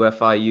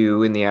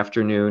WFIU in the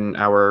afternoon,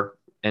 our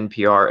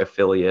NPR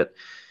affiliate,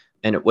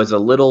 and it was a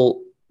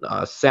little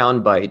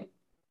soundbite,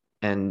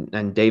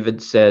 and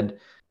David said,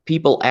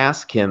 people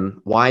ask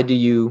him, "Why do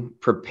you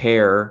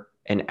prepare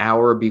an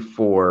hour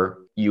before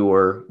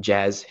your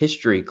jazz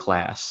history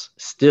class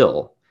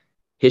still?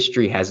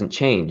 History hasn't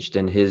changed."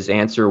 And his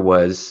answer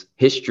was,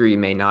 "History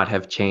may not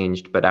have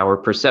changed, but our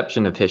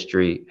perception of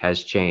history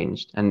has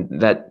changed." And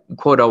that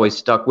quote always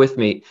stuck with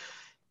me.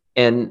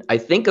 And I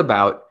think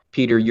about,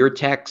 Peter, your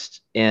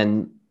text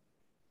and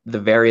the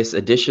various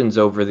editions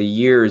over the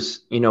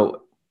years.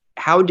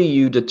 How do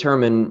you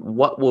determine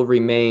what will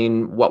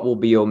remain, what will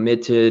be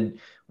omitted,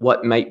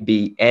 what might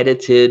be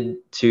edited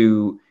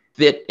to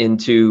fit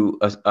into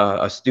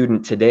a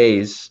student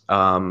today's,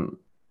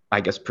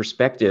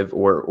 perspective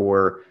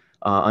or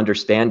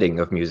understanding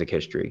of music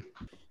history?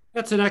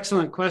 That's an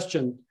excellent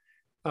question.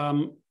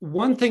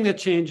 One thing that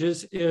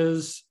changes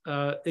is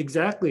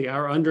exactly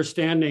our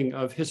understanding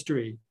of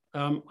history.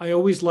 I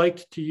always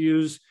liked to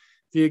use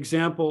the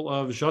example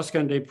of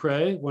Josquin des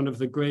Prez, one of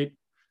the great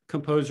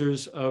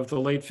composers of the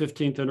late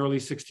 15th and early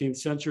 16th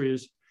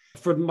centuries.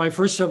 For my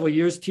first several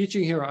years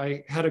teaching here,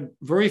 I had a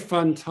very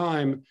fun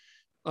time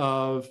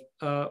of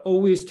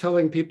always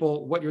telling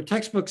people what your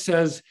textbook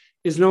says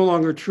is no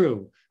longer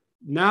true.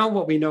 Now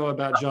what we know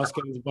about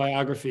Josquin's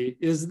biography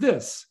is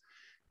this,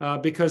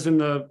 because in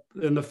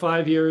the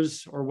 5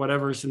 years or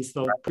whatever since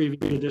the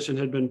previous edition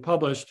had been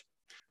published,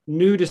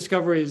 new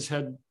discoveries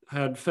had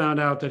found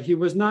out that he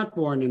was not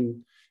born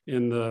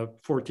in the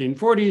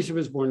 1440s. He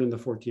was born in the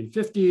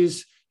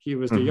 1450s. He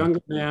was the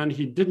younger man.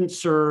 He didn't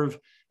serve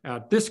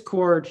at this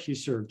court. He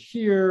served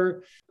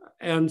here,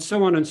 and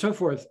so on and so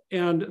forth.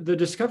 And the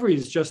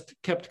discoveries just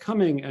kept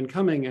coming and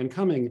coming and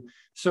coming.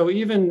 So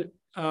even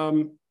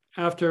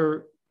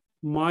after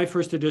my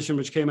first edition,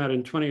 which came out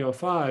in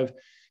 2005,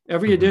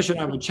 every edition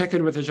I would check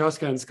in with the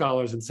Josquin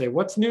scholars and say,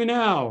 "What's new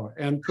now?"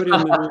 and put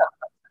in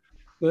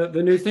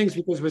the new things,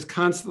 because it was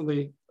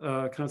constantly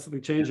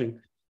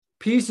changing.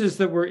 pieces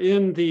that were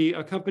in the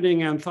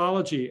accompanying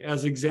anthology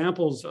as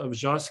examples of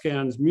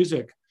Josquin's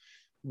music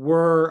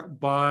were,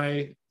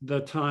 by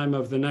the time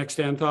of the next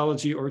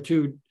anthology or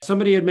two,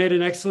 somebody had made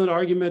an excellent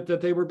argument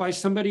that they were by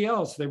somebody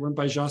else. They weren't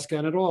by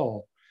Josquin at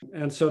all.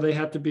 And so they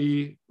had to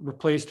be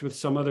replaced with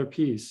some other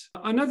piece.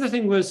 Another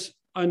thing was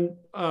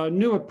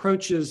new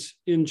approaches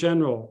in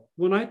general.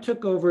 When I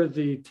took over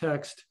the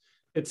text,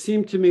 it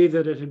seemed to me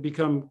that it had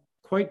become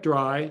quite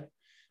dry.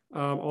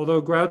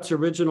 Although Grout's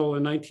original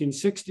in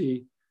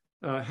 1960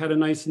 had a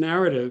nice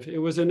narrative, it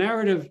was a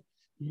narrative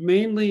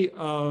mainly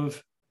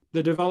of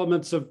the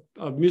developments of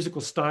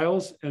musical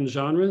styles and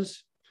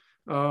genres,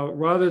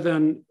 rather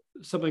than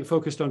something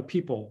focused on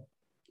people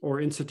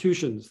or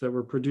institutions that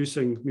were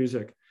producing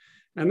music.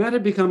 And that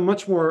had become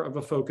much more of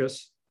a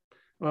focus.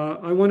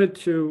 I wanted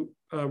to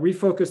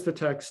refocus the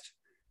text,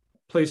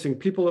 placing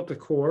people at the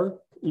core,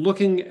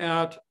 looking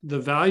at the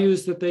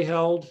values that they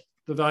held,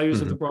 the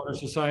values of the broader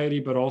society,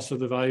 but also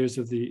the values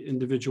of the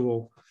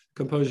individual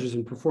composers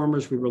and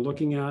performers we were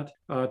looking at,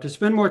 to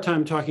spend more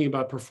time talking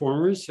about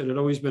performers. It had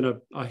always been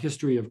a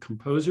history of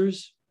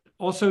composers.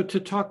 Also to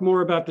talk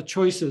more about the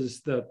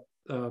choices that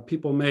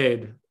people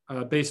made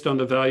based on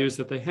the values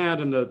that they had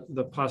and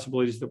the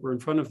possibilities that were in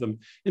front of them,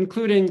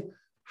 including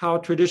how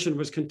tradition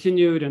was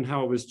continued and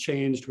how it was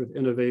changed with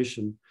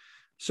innovation.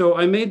 So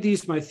I made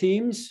these my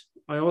themes.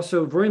 I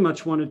also very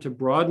much wanted to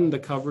broaden the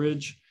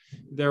coverage.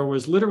 There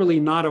was literally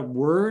not a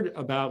word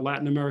about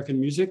Latin American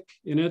music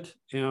in it.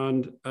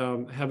 And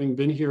having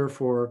been here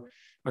for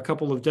a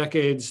couple of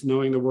decades,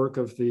 knowing the work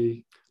of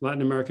the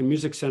Latin American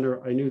Music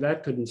Center, I knew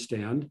that couldn't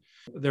stand.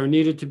 There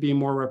needed to be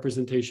more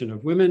representation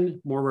of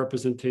women, more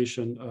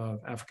representation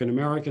of African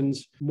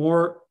Americans,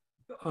 more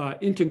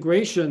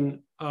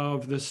integration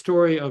of the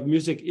story of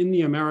music in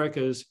the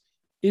Americas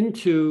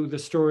into the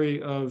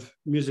story of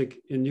music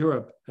in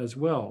Europe as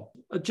well.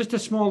 Just a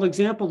small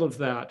example of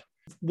that.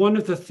 One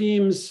of the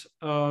themes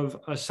of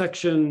a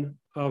section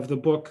of the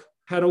book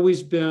had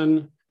always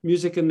been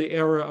music in the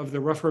era of the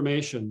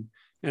Reformation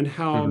and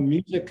how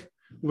music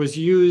was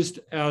used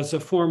as a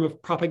form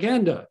of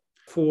propaganda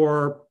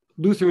for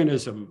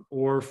Lutheranism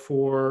or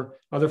for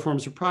other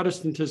forms of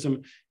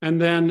Protestantism.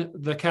 And then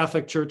the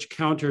Catholic Church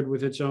countered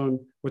with its own,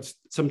 what's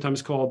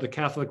sometimes called the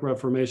Catholic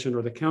Reformation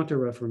or the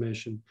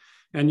Counter-Reformation,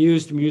 and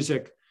used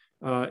music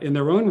in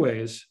their own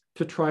ways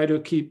to try to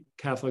keep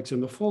Catholics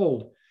in the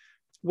fold.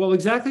 Well,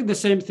 exactly the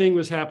same thing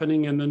was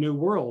happening in the New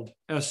World.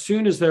 As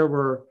soon as there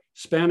were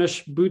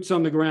Spanish boots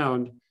on the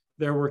ground,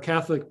 there were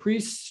Catholic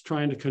priests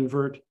trying to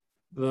convert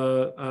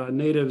the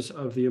natives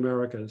of the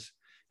Americas.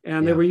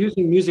 And they were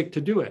using music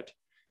to do it.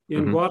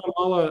 In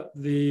Guatemala,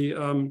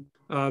 the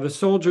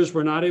soldiers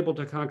were not able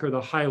to conquer the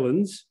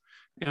highlands.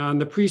 And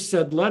the priest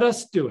said, let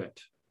us do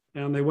it.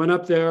 And they went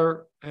up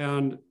there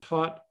and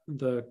taught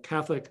the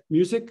Catholic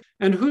music.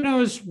 And who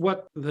knows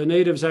what the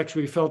natives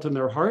actually felt in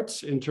their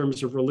hearts in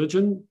terms of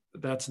religion.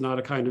 That's not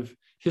a kind of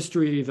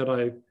history that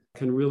I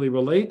can really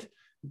relate.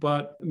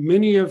 But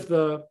many of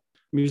the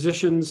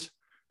musicians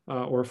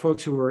or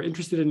folks who were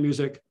interested in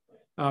music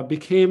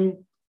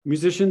became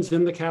musicians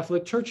in the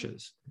Catholic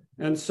churches.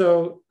 And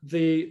so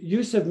the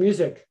use of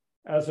music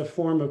as a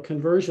form of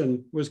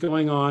conversion was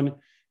going on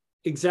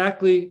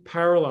exactly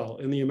parallel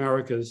in the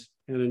Americas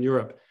and in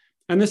Europe.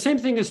 And the same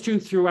thing is true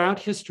throughout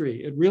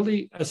history. It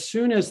really, as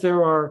soon as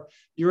there are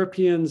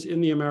Europeans in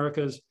the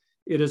Americas,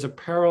 it is a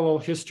parallel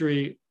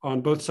history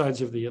on both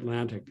sides of the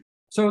Atlantic.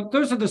 So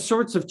those are the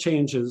sorts of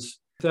changes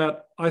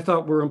that I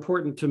thought were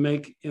important to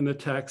make in the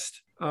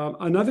text.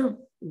 Another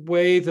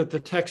way that the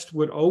text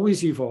would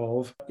always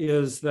evolve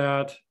is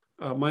that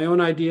my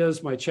own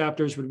ideas, my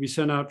chapters would be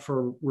sent out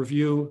for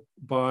review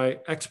by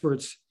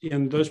experts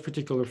in those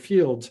particular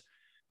fields.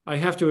 I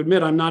have to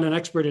admit, I'm not an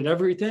expert at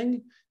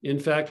everything. In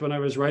fact, when I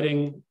was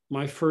writing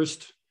my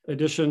first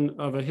edition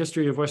of A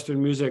History of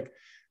Western Music,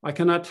 I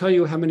cannot tell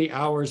you how many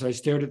hours I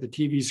stared at the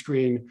TV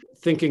screen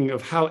thinking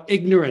of how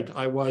ignorant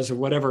I was of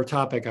whatever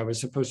topic I was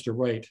supposed to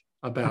write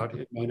about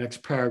in my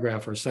next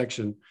paragraph or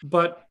section,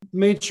 but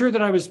made sure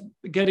that I was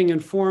getting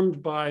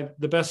informed by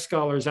the best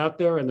scholars out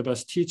there and the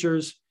best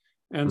teachers.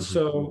 And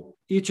so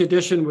each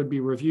edition would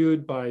be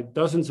reviewed by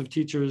dozens of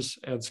teachers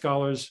and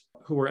scholars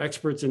who were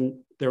experts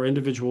in their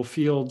individual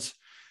fields.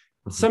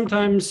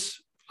 Sometimes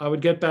I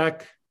would get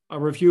back a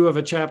review of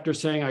a chapter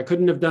saying I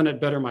couldn't have done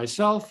it better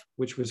myself,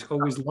 which was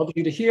always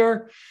lovely to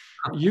hear.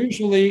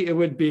 Usually it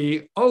would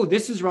be, oh,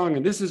 this is wrong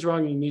and this is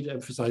wrong. You need to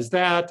emphasize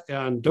that.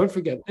 And don't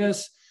forget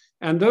this.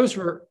 And those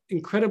were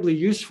incredibly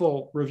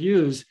useful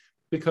reviews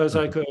because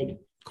I could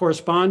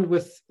correspond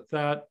with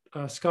that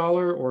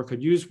scholar or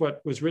could use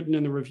what was written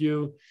in the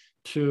review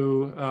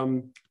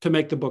to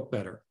make the book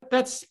better.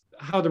 That's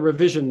how the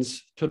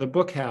revisions to the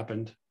book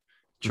happened.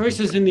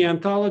 Choices in the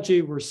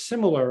anthology were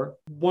similar.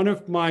 One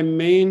of my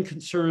main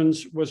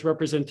concerns was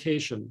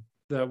representation,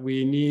 that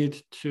we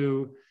need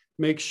to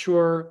make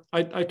sure,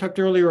 I talked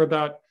earlier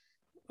about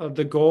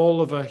the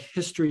goal of a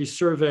history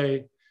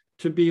survey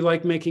to be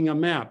like making a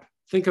map.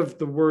 Think of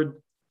the word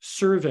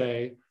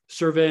survey,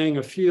 surveying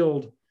a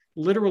field,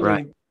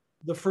 literally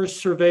the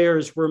first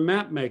surveyors were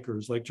map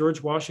makers, like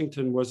George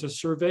Washington was a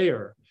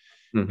surveyor.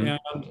 And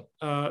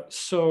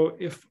so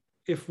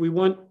if we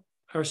want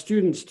our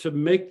students to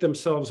make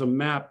themselves a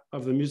map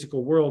of the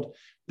musical world,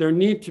 there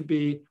need to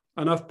be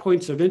enough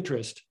points of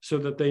interest so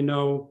that they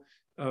know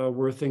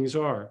where things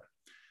are.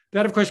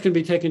 That, of course, can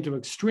be taken to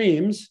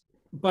extremes,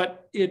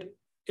 but it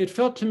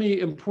felt to me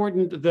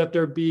important that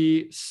there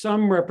be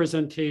some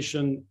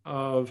representation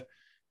of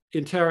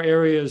entire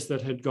areas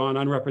that had gone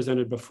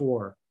unrepresented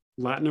before.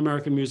 Latin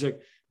American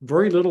music,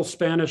 very little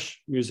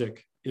Spanish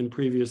music in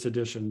previous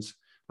editions.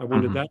 I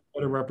wanted that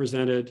better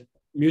represented.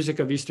 Music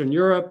of Eastern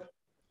Europe,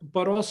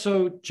 but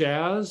also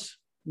jazz,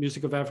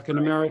 music of African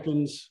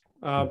Americans.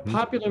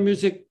 Popular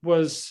music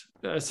was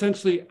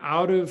essentially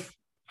out of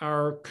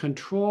our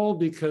control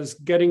because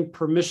getting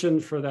permission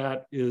for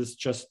that is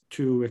just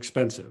too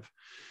expensive.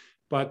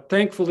 But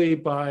thankfully,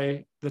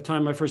 by the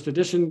time my first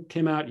edition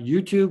came out,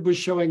 YouTube was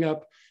showing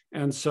up.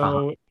 And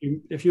so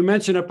if you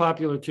mention a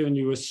popular tune,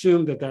 you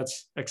assume that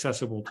that's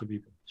accessible to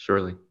people.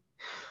 Surely.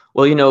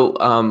 Well, you know,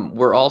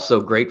 we're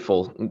also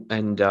grateful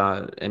and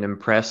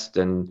impressed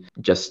and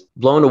just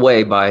blown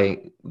away by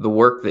the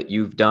work that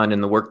you've done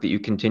and the work that you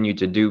continue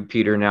to do,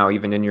 Peter, now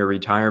even in your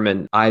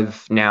retirement.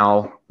 I've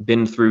now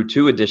been through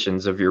 2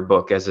 editions of your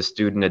book as a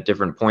student at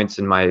different points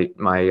in my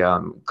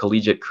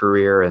collegiate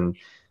career. And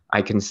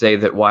I can say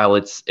that while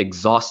it's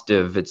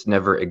exhaustive, it's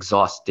never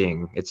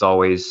exhausting. It's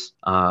always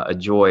a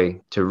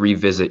joy to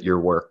revisit your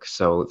work.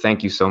 So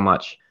thank you so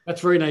much.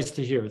 That's very nice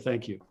to hear.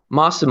 Thank you.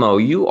 Massimo,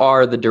 you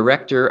are the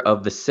director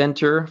of the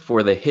Center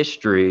for the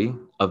History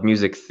of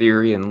Music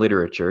Theory and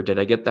Literature. Did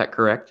I get that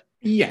correct?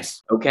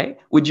 Yes. Okay.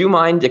 Would you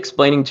mind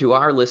explaining to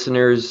our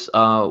listeners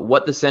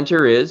what the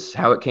center is,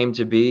 how it came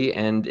to be,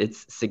 and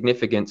its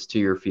significance to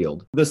your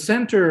field? The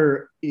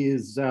center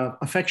is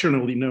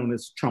affectionately known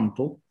as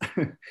CHUMTL,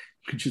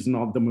 which is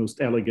not the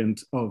most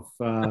elegant of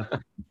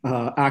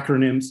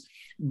acronyms.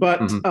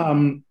 But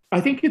I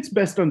think it's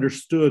best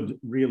understood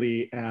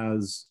really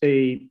as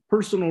a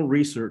personal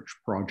research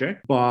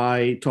project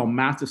by Tom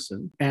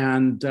Matheson.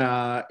 And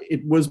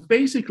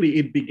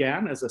it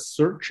began as a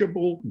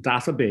searchable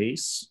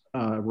database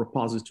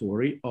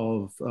repository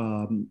of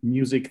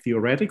music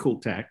theoretical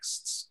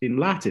texts in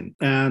Latin.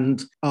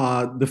 And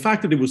the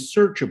fact that it was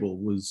searchable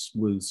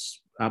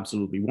was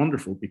absolutely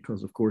wonderful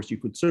because, of course, you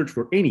could search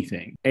for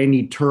anything,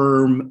 any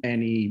term,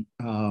 any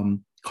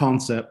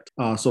concept,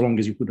 so long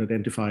as you could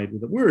identify it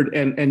with a word.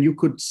 And you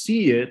could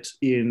see it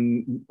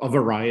in a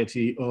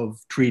variety of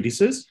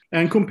treatises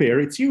and compare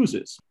its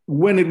uses.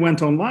 When it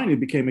went online, it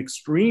became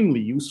extremely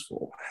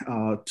useful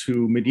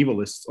to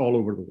medievalists all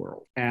over the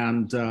world.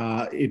 And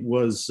it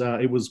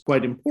was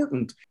quite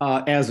important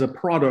as a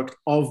product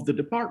of the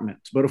department.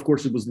 But of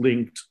course, it was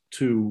linked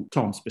to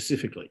Tom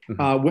specifically.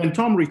 When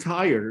Tom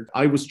retired,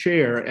 I was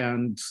chair,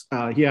 and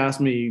he asked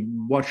me,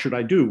 what should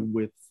I do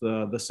with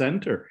the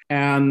center?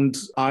 And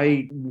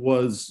I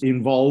was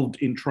involved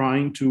in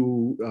trying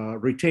to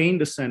retain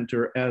the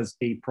center as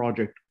a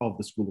project of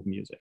the School of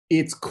Music.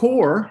 Its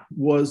core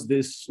was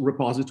this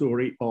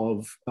repository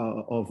of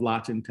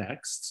Latin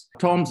texts.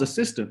 Tom's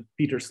assistant,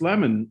 Peter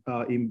Sleman,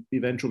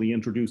 eventually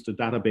introduced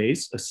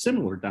a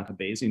similar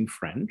database in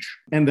French,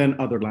 and then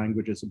other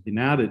languages have been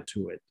added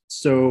to it.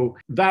 So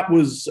that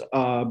was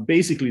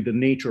basically the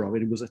nature of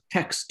it. It was a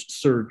text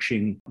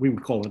searching, we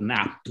would call it an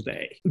app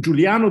today.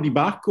 Giuliano Di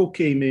Bacco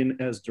came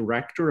in as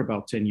director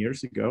about 10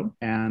 years ago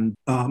and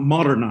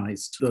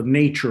modernized the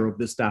nature of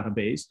this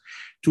database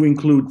to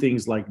include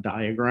things like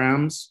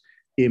diagrams,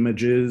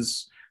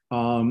 images,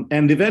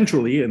 and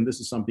eventually, and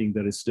this is something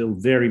that is still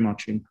very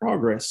much in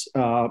progress,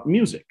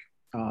 music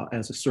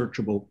as a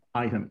searchable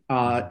item.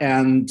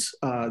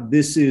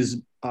 This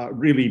is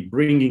really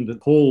bringing the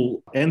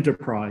whole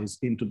enterprise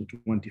into the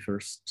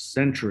 21st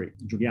century.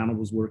 Giuliano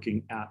was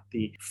working at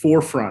the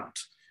forefront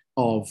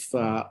of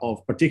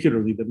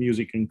particularly the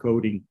music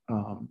encoding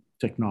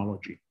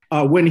technology.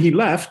 When he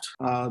left,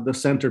 the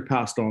center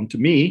passed on to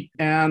me,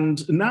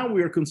 and now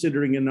we are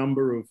considering a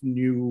number of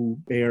new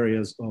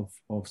areas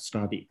of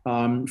study.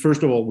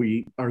 First of all,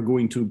 we are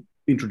going to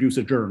introduce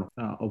a journal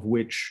of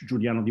which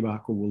Giuliano Di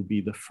Bacco will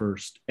be the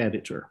first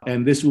editor.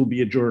 And this will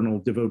be a journal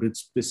devoted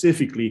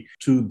specifically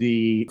to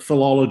the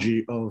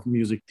philology of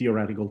music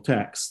theoretical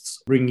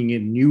texts, bringing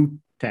in new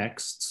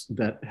texts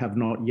that have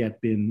not yet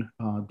been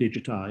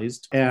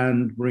digitized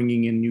and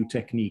bringing in new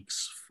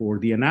techniques for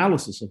the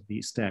analysis of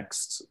these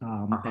texts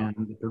and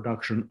the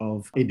production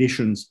of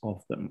editions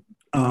of them.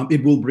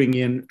 It will bring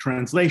in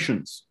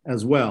translations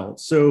as well.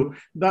 So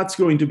that's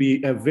going to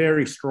be a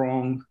very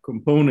strong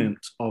component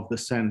of the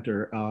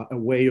center, a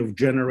way of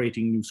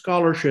generating new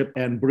scholarship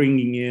and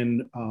bringing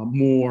in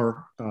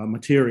more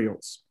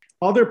materials.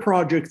 Other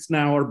projects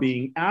now are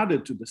being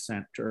added to the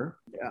center,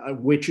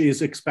 which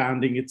is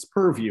expanding its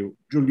purview.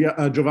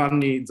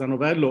 Giovanni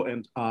Zanovello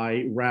and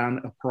I ran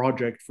a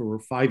project for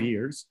 5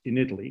 years in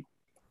Italy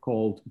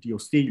called the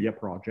Ostiglia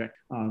Project,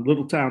 a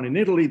little town in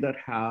Italy that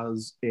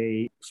has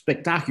a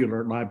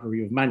spectacular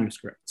library of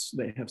manuscripts.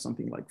 They have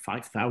something like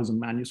 5,000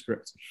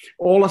 manuscripts,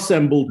 all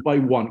assembled by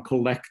one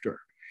collector.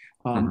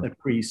 a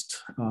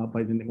priest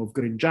by the name of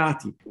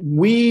Grigiati.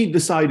 We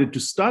decided to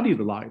study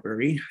the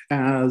library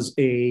as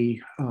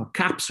a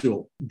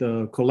capsule.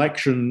 The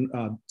collection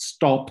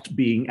stopped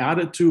being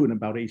added to in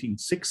about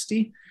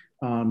 1860.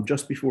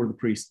 Just before the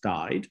priest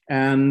died,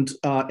 and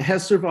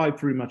has survived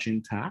pretty much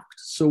intact.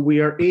 So we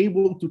are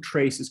able to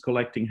trace his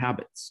collecting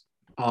habits.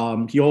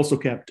 He also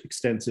kept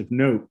extensive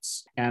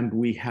notes, and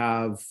we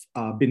have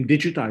been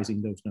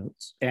digitizing those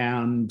notes.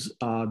 And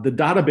the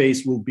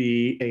database will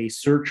be a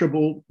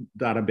searchable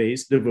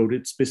database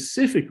devoted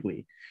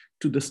specifically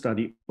to the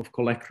study of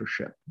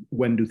collectorship.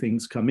 When do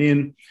things come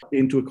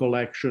into a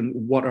collection?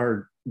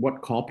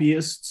 What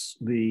copyists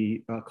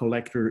the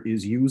collector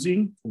is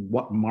using?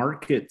 What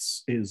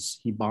markets is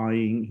he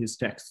buying his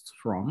texts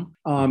from?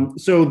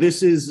 So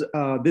this is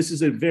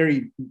a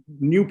very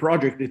new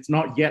project. It's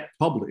not yet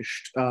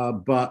published,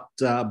 but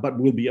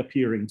will be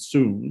appearing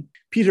soon.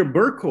 Peter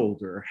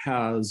Burkholder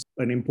has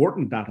an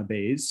important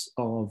database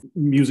of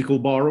musical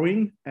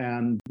borrowing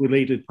and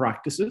related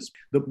practices.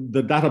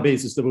 The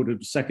database is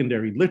devoted to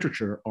secondary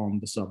literature on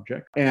the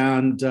subject,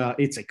 and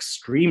it's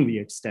extremely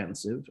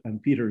extensive,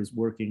 and Peter is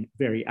working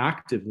very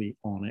actively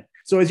on it.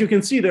 So as you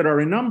can see, there are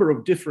a number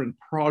of different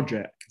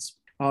projects.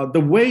 The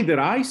way that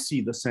I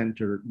see the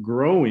center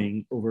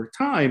growing over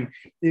time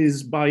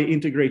is by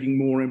integrating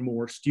more and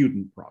more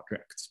student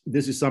projects.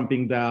 This is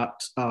something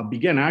that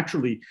began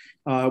actually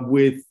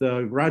with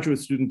the graduate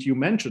student you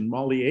mentioned,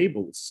 Molly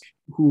Abels,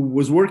 who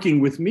was working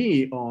with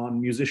me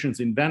on musicians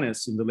in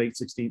Venice in the late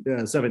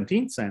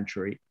 17th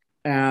century.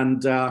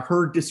 And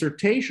her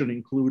dissertation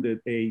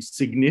included a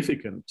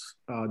significant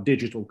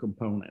digital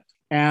component.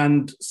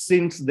 And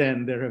since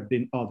then, there have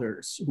been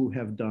others who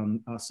have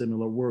done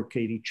similar work.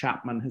 Katie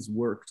Chapman has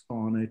worked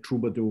on a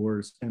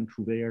troubadours and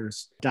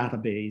trouvères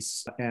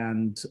database,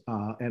 and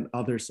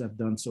others have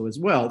done so as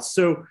well.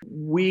 So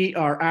we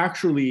are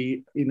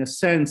actually, in a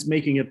sense,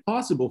 making it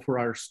possible for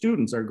our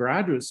students, our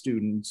graduate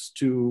students,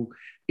 to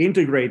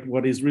integrate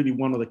what is really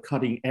one of the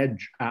cutting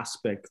edge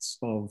aspects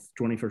of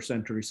 21st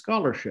century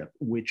scholarship,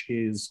 which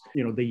is,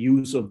 the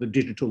use of the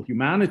digital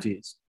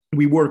humanities.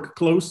 We work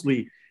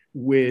closely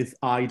with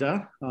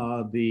IDA,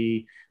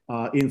 the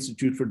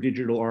Institute for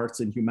Digital Arts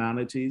and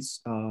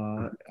Humanities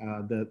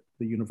that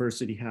the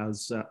university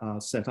has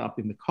set up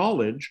in the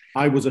college.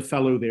 I was a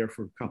fellow there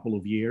for a couple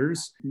of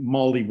years.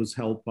 Molly was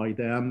helped by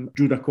them.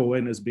 Judah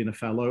Cohen has been a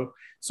fellow.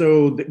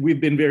 So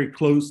we've been very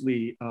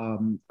closely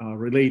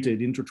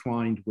related,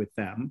 intertwined with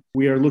them.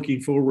 We are looking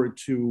forward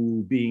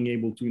to being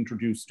able to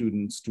introduce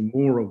students to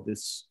more of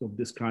this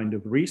kind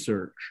of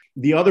research.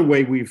 The other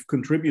way we've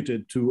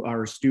contributed to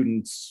our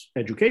students'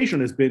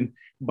 education has been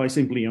by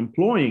simply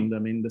employing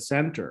them in the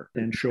center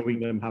and showing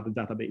them how the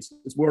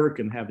databases work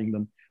and having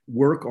them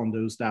work on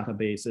those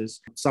databases.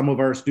 Some of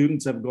our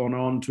students have gone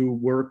on to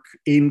work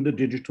in the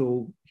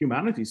digital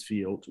humanities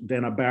field.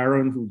 Dana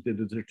Barron, who did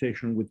a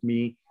dissertation with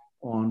me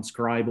on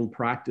scribal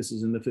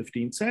practices in the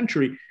 15th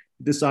century,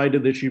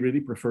 decided that she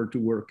really preferred to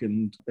work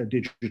in a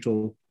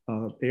digital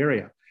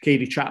area.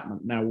 Katie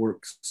Chapman now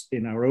works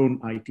in our own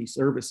IT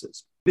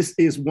services. This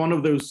is one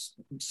of those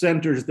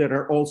centers that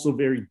are also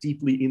very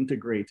deeply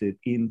integrated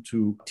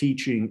into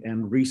teaching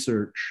and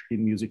research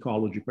in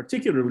musicology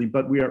particularly,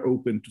 but we are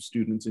open to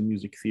students in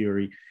music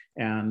theory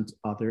and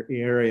other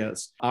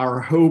areas. Our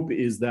hope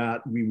is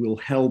that we will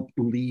help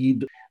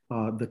lead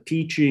the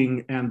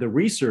teaching and the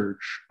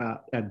research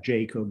at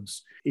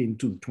Jacobs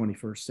into the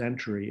 21st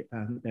century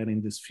and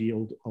in this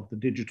field of the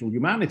digital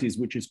humanities,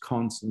 which is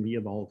constantly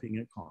evolving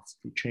and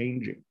constantly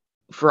changing.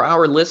 For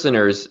our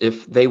listeners,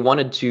 if they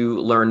wanted to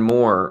learn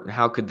more,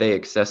 how could they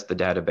access the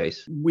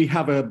database? We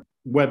have a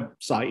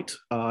website.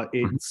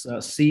 It's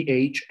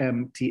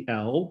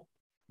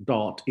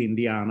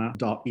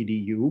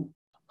chmtl.indiana.edu.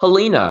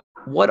 Halina,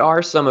 what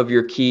are some of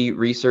your key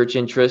research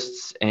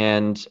interests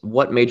and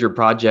what major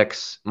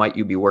projects might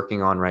you be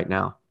working on right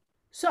now?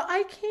 So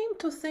I came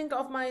to think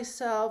of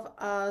myself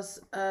as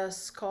a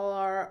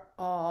scholar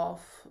of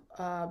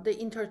the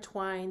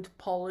intertwined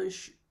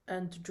Polish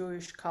and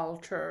Jewish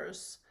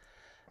cultures,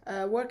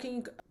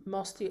 working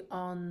mostly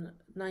on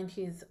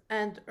 19th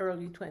and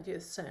early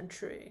 20th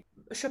century.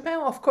 Chopin,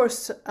 of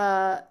course,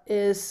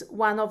 is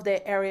one of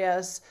the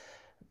areas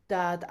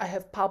that I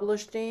have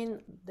published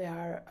in.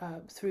 There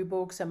are 3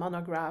 books, a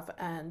monograph,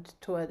 and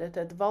 2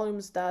 edited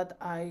volumes that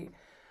I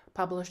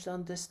published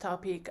on this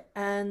topic.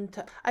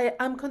 And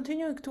I'm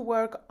continuing to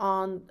work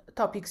on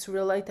topics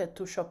related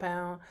to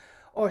Chopin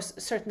or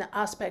certain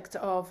aspects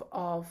of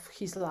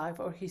his life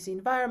or his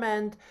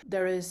environment.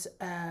 There is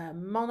a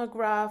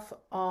monograph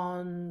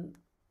on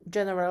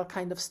general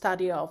kind of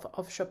study of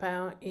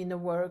Chopin in the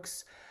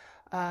works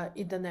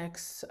in the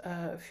next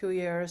few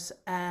years,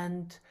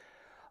 and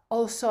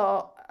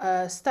also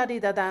a study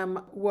that I'm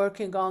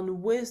working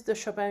on with the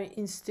Chopin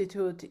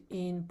Institute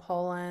in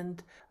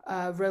Poland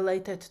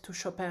related to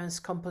Chopin's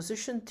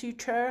composition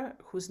teacher,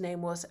 whose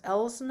name was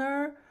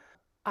Elsner.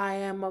 I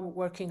am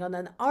working on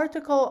an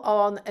article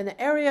on an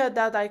area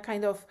that I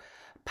kind of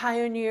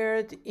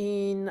pioneered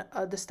in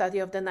the study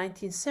of the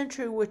 19th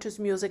century, which is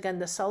music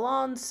and the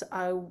salons.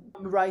 I'm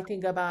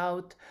writing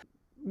about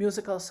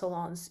musical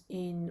salons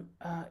in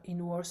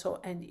Warsaw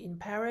and in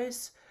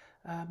Paris.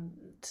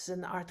 This is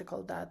an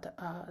article that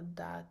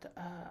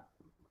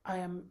I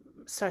am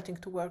starting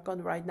to work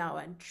on right now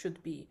and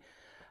should be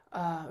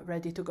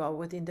ready to go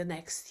within the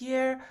next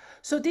year.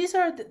 So these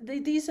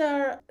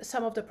are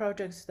some of the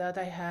projects that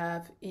I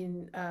have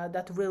in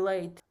that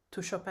relate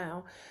to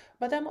Chopin.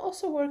 But I'm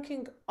also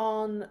working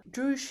on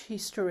Jewish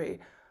history,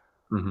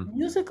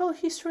 musical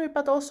history,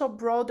 but also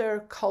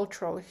broader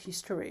cultural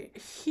history.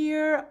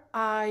 Here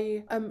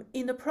I am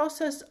in the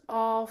process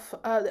of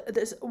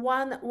there's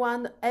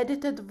one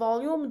edited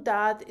volume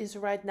that is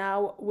right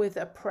now with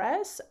a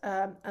press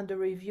and a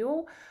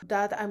review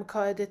that I'm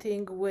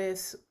co-editing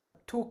with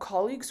two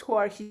colleagues who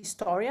are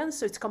historians,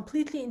 so it's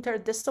completely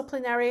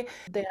interdisciplinary.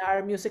 They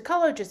are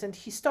musicologists and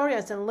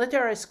historians and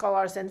literary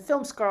scholars and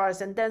film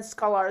scholars and dance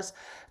scholars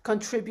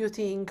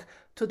contributing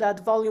to that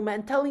volume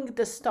and telling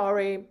the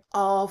story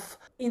of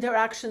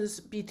interactions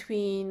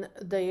between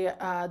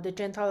the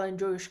Gentile and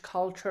Jewish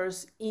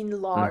cultures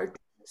in large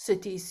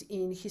cities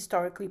in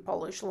historically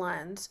Polish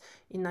lands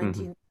in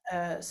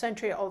 19th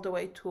century all the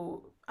way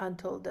to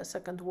until the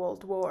Second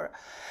World War.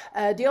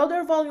 The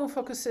other volume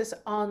focuses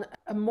on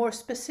a more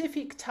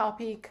specific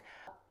topic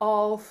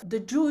of the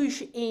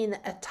Jewish inn,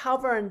 a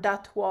tavern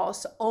that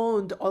was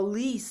owned or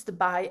leased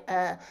by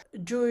a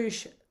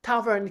Jewish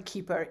tavern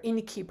keeper,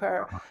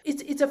 innkeeper.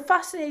 It's a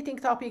fascinating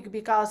topic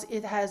because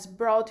it has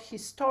broad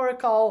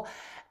historical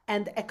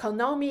and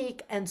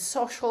economic and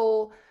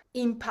social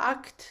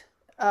impact.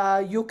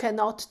 You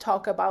cannot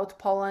talk about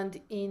Poland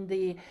in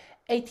the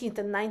 18th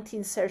and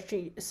 19th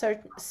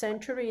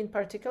century in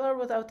particular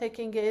without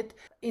taking it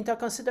into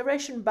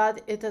consideration,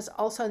 but it is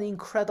also an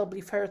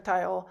incredibly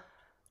fertile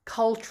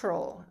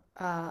cultural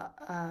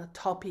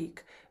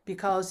topic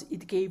because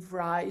it gave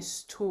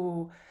rise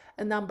to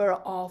a number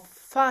of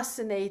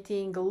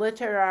fascinating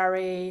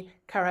literary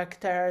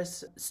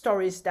characters,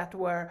 stories that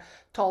were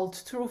told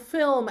through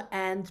film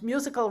and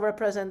musical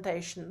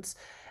representations.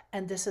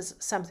 And this is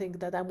something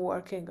that I'm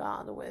working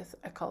on with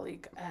a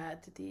colleague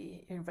at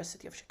the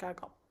University of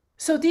Chicago.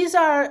 So these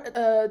are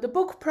the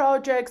book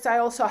projects. I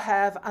also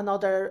have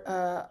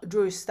another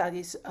Jewish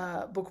studies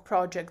book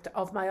project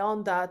of my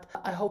own that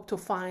I hope to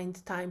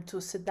find time to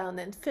sit down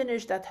and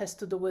finish, that has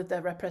to do with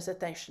the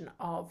representation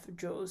of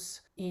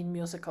Jews in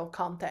musical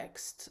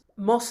context,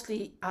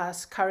 mostly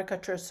as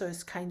caricatures, so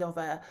it's kind of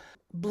a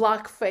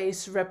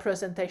blackface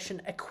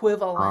representation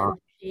equivalent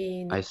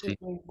in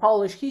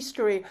Polish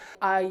history.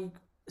 I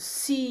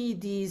see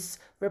these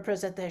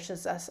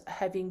representations as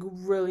having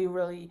really,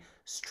 really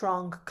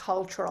strong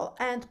cultural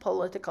and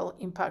political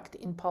impact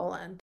in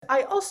Poland.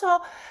 I also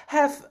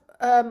have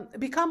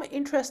become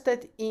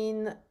interested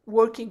in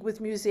working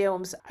with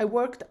museums. I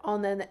worked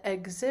on an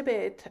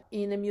exhibit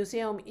in a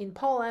museum in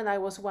Poland. I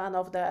was one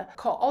of the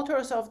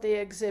co-authors of the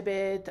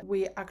exhibit.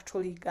 We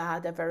actually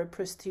got a very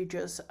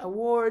prestigious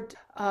award.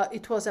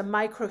 It was a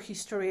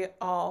microhistory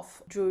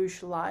of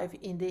Jewish life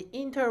in the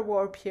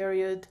interwar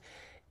period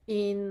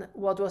in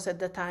what was at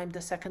the time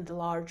the second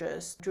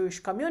largest Jewish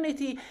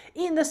community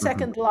in the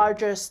second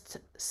largest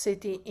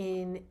city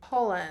in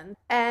Poland.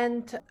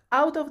 And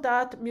out of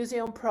that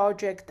museum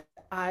project,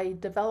 I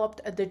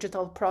developed a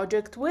digital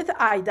project with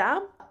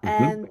IDA,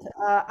 and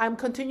I'm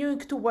continuing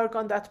to work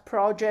on that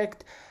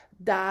project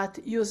that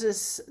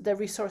uses the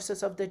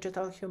resources of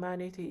digital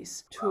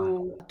humanities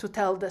to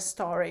tell the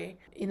story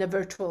in a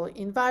virtual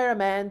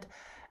environment.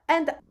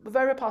 And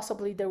very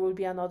possibly there will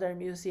be another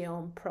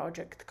museum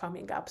project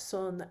coming up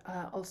soon,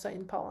 also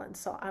in Poland.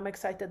 So I'm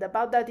excited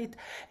about that. It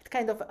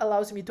kind of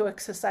allows me to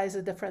exercise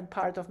a different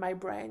part of my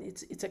brain.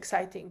 It's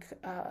exciting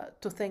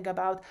to think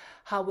about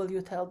how will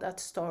you tell that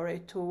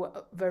story to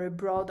a very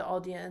broad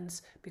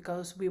audience,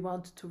 because we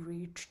want to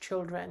reach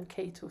children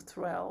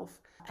K-12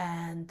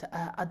 and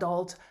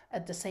adults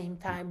at the same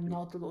time,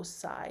 not lose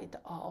sight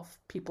of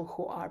people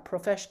who are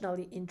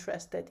professionally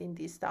interested in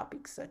these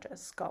topics, such as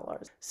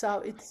scholars.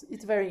 So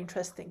it's very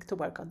interesting to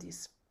work on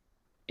this.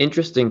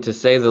 Interesting to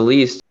say the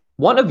least.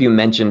 One of you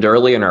mentioned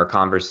early in our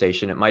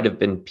conversation, it might have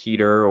been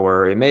Peter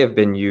or it may have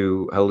been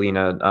you,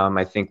 Halina,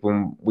 I think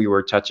when we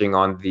were touching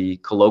on the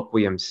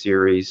colloquium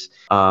series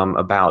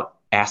about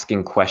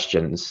asking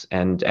questions.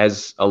 And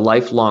as a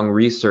lifelong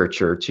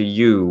researcher, to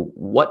you,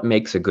 what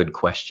makes a good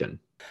question?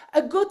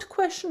 A good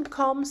question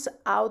comes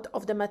out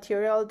of the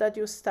material that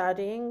you're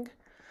studying.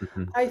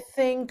 I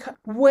think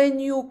when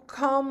you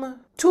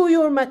come to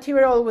your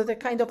material with a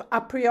kind of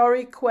a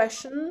priori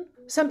question,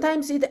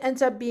 sometimes it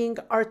ends up being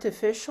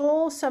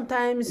artificial.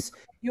 Sometimes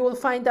you will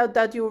find out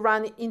that you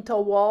run into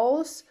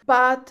walls.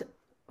 But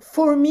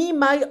for me,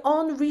 my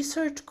own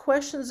research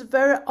questions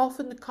very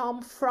often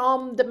come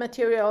from the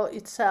material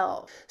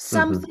itself.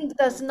 Something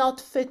does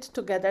not fit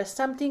together.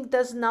 Something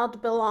does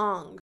not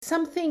belong.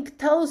 Something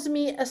tells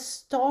me a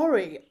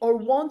story or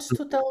wants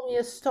to tell me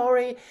a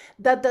story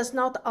that does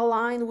not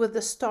align with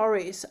the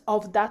stories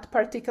of that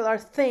particular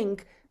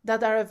thing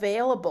that are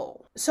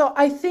available. So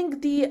I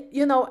think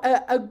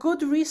a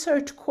good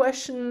research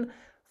question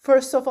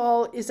first of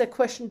all, is a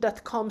question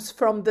that comes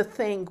from the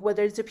thing,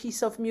 whether it's a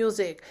piece of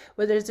music,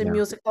 whether it's a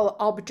musical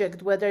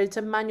object, whether it's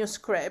a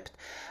manuscript,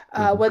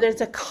 whether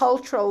it's a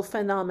cultural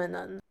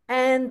phenomenon.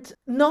 And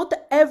not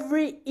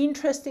every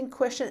interesting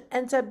question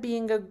ends up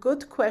being a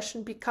good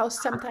question,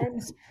 because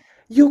sometimes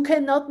you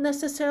cannot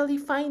necessarily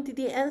find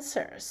the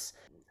answers.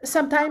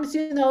 Sometimes,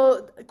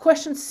 a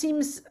question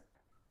seems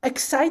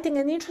exciting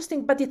and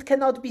interesting, but it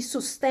cannot be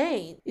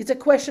sustained. It's a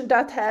question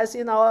that has,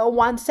 a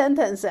one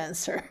sentence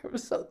answer,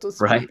 so to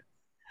speak. Right.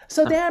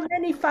 So there are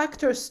many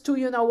factors to,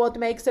 what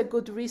makes a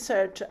good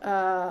research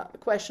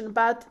question.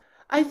 But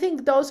I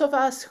think those of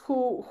us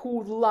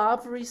who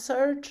love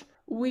research,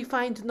 we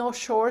find no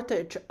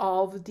shortage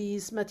of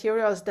these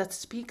materials that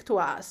speak to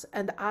us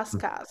and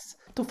ask us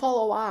to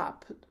follow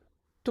up,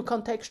 to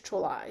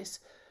contextualize,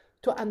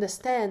 to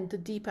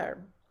understand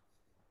deeper.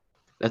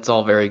 That's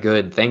all very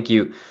good. Thank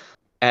you.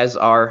 As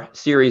our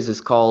series is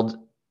called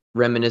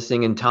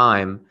Reminiscing in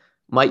Time,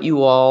 might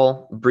you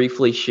all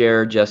briefly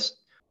share just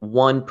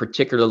one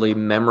particularly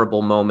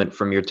memorable moment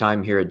from your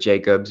time here at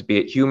Jacobs, be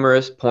it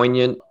humorous,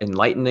 poignant,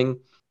 enlightening?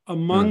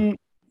 Among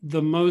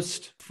the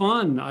most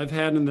fun I've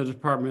had in the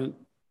department,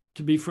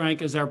 to be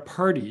frank, is our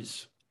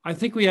parties. I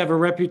think we have a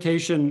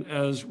reputation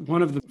as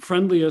one of the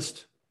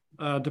friendliest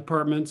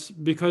departments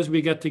because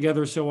we get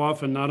together so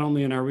often, not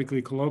only in our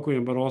weekly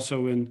colloquium, but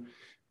also in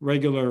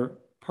regular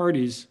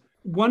parties.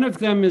 One of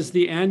them is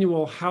the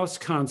annual house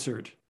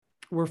concert,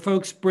 where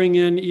folks bring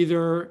in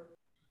either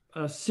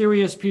a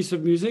serious piece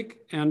of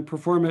music and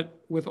perform it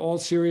with all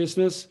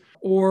seriousness,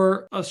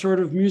 or a sort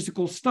of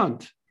musical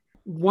stunt.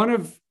 One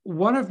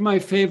of my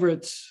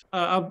favorites,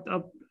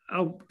 I'll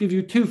give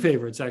you two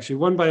favorites, actually,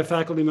 one by a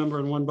faculty member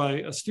and one by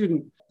a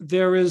student.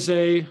 There is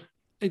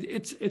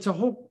it's a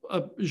whole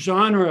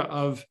genre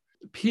of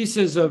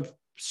pieces of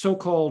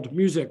so-called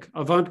music,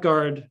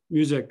 avant-garde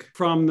music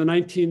from the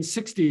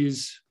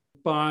 1960s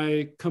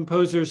by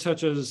composers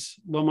such as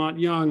Lamont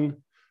Young,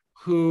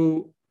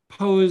 who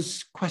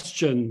pose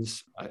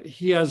questions.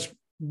 He has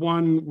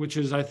one which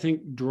is, I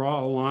think,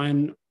 draw a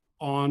line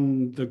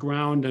on the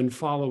ground and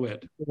follow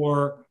it,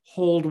 or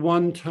hold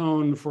one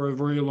tone for a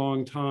very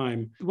long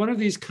time. One of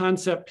these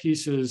concept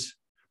pieces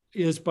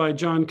is by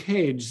John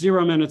Cage,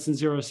 0 minutes and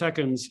 0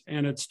 seconds,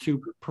 and it's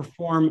to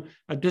perform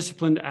a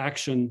disciplined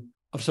action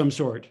of some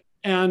sort.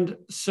 And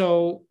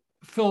so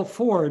Phil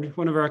Ford,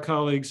 one of our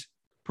colleagues,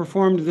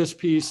 performed this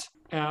piece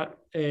at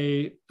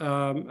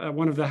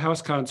one of the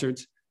house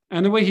concerts.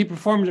 And the way he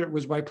performed it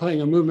was by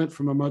playing a movement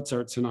from a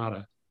Mozart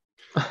sonata.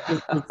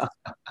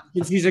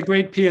 Since he's a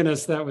great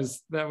pianist, that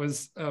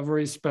was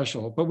very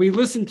special. But we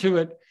listened to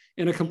it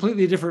in a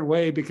completely different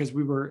way because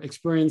we were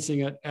experiencing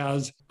it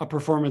as a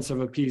performance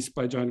of a piece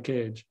by John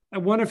Cage.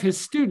 And one of his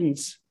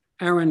students,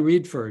 Aaron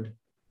Reedford,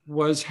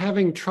 was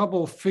having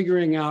trouble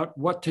figuring out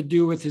what to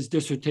do with his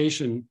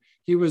dissertation.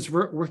 He was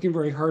working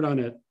very hard on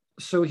it.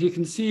 So he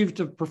conceived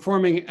of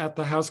performing at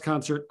the house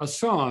concert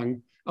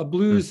a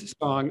blues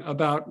song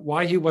about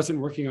why he wasn't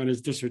working on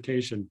his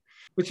dissertation,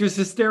 which was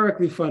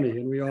hysterically funny.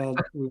 And we all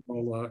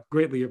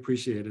greatly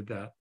appreciated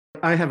that.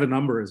 I have a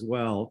number as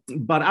well,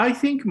 but I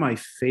think my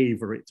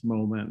favorite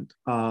moment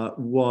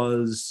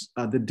was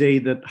the day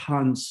that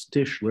Hans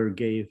Tischler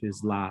gave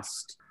his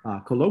last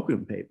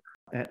colloquium paper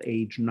at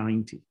age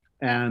 90.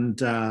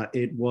 And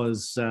it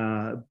was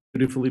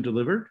beautifully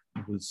delivered.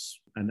 It was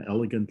an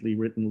elegantly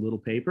written little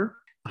paper.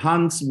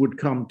 Hans would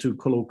come to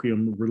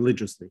colloquium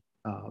religiously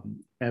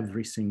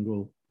every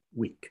single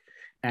week.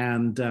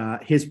 And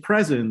his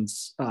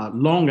presence,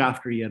 long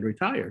after he had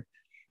retired,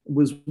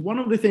 was one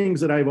of the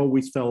things that I've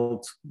always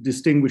felt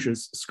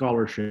distinguishes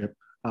scholarship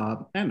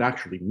and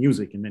actually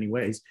music in many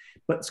ways,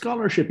 but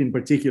scholarship in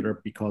particular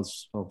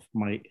because of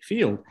my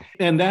field.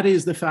 And that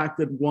is the fact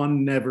that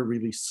one never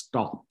really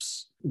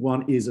stops.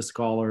 One is a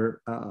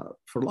scholar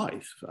for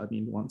life. I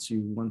mean, once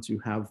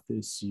you have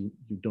this, you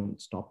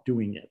don't stop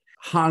doing it.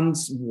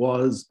 Hans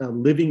was a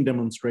living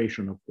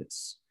demonstration of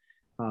this,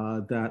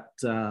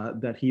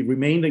 that he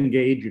remained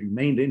engaged, he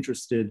remained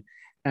interested.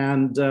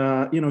 And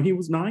he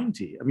was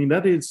 90. I mean,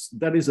 that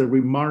is a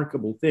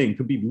remarkable thing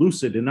to be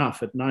lucid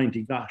enough at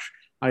 90. Gosh,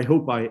 I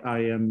hope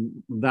I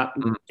am that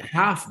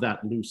half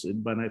that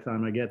lucid by the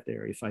time I get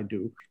there, if I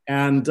do.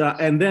 And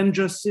then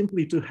just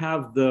simply to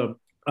have the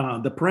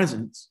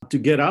presence to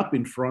get up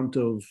in front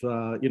of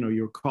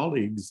your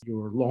colleagues,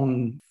 your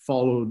long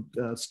followed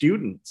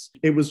students.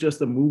 It was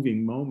just a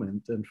moving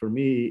moment, and for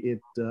me,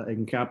 it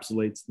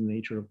encapsulates the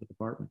nature of the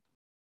department.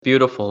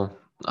 Beautiful.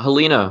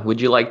 Halina,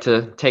 would you like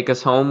to take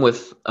us home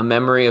with a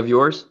memory of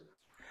yours?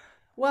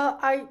 Well,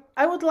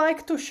 I would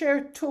like to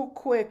share two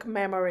quick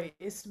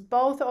memories.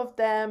 Both of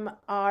them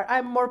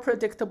I'm more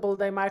predictable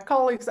than my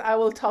colleagues. I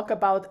will talk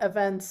about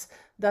events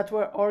that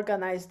were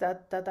organized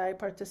that I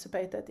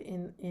participated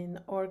in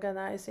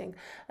organizing.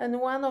 And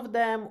one of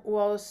them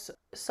was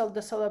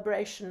the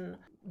celebration,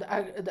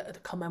 the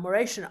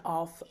commemoration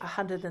of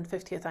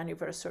 150th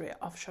anniversary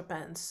of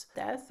Chopin's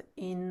death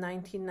in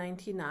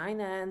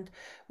 1999. And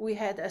we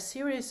had a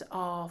series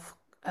of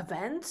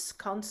events,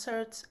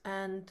 concerts,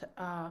 and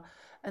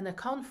a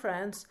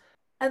conference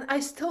And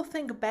I still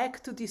think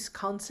back to these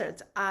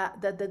concerts,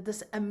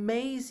 this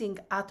amazing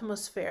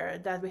atmosphere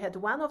that we had.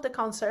 One of the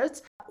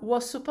concerts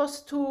was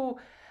supposed to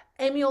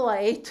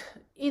emulate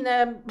in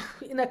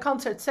a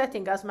concert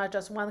setting, as much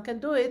as one can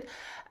do it,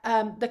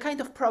 the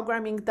kind of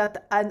programming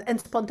that and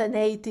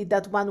spontaneity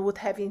that one would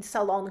have in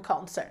salon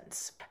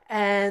concerts.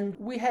 And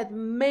we had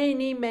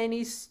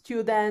many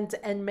students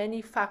and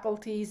many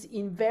faculties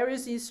in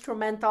various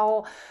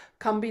instrumental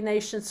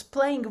combinations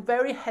playing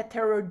very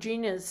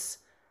heterogeneous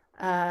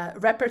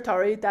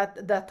repertory.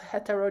 That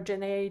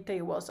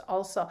heterogeneity was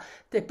also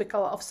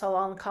typical of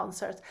salon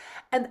concerts.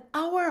 And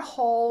our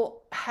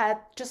hall had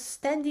just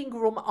standing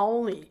room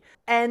only.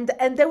 And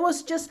there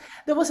was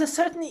a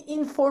certain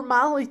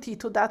informality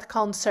to that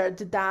concert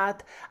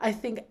that I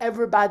think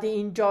everybody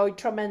enjoyed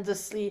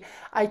tremendously.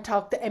 I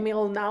talked to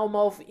Emil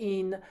Naumov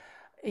into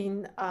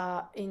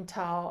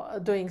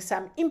doing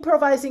some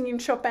improvising in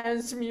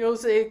Chopin's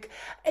music.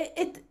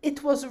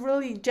 It was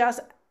really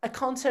just a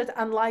concert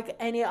unlike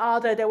any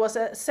other. There was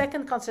a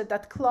second concert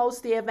that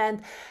closed the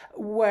event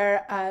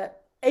where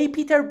A.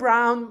 Peter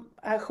Brown,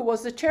 who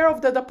was the chair of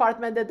the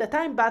department at the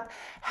time, but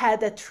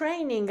had a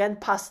training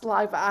and past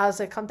life as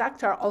a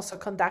conductor, also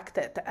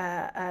conducted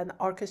an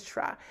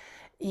orchestra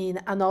in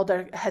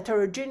another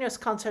heterogeneous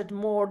concert,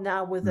 more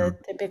now with the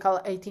typical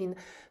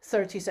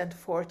 1830s and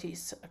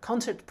 40s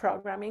concert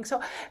programming.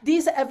 So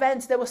these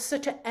events, there was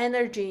such an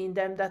energy in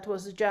them that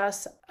was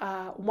just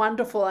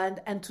wonderful.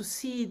 And to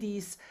see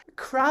these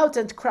crowds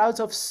and crowds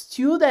of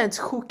students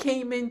who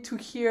came in to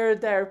hear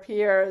their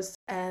peers,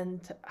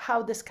 and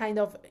how this kind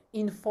of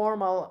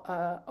informal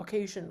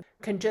occasion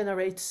can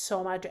generate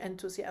so much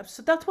enthusiasm.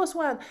 So that was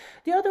one.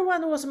 The other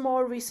one was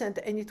more recent,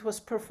 and it was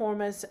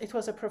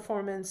a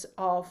performance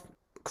of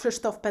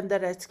Krzysztof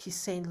Penderecki's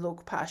St.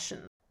 Luke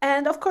Passion.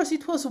 And of course,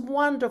 it was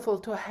wonderful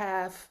to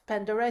have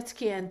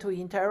Penderecki and to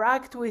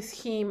interact with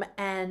him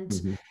and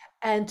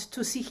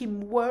to see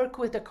him work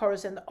with the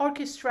chorus and the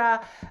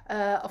orchestra.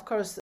 Of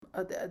course,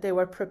 they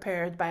were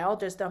prepared by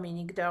others.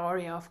 Dominique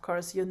Deoria, of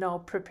course,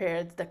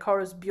 prepared the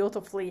chorus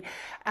beautifully.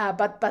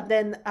 But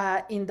then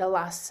in the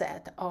last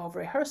set of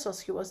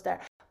rehearsals, he was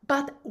there.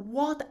 But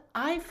what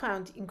I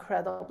found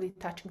incredibly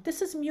touching,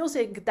 this is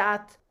music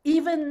that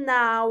even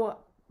now,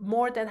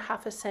 more than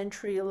half a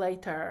century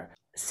later,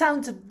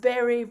 sounds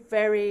very,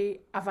 very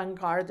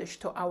avant-garde-ish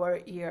to our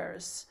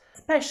ears.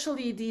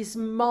 Especially these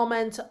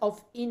moments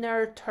of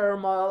inner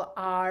turmoil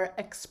are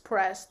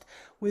expressed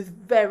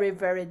with very,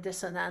 very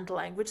dissonant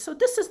language. So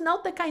this is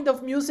not the kind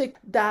of music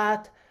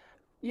that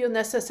you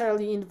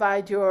necessarily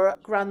invite your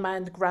grandma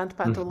and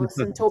grandpa to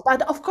listen to.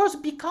 But of course,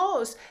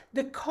 because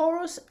the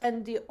chorus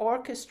and the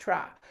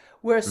orchestra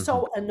were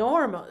so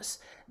enormous,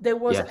 there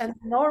was an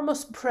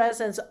enormous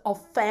presence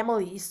of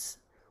families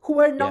who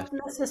were not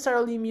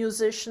necessarily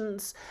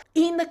musicians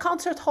in the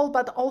concert hall,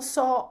 but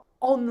also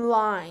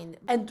online.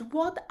 And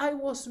what I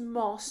was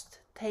most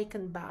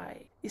taken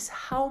by is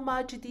how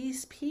much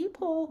these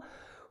people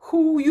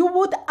who you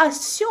would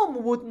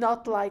assume would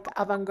not like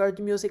avant-garde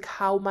music,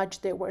 how much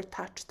they were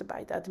touched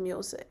by that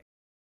music.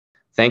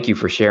 Thank you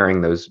for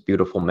sharing those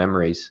beautiful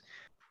memories.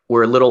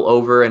 We're a little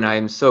over, and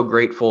I'm so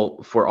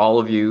grateful for all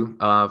of you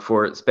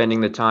for spending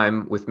the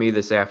time with me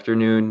this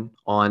afternoon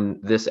on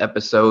this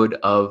episode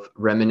of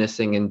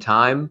Reminiscing in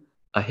Time,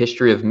 a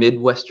history of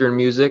Midwestern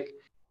music.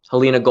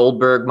 Halina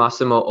Goldberg,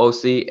 Massimo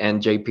Ossi,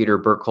 and J. Peter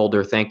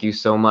Burkholder, thank you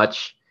so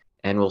much,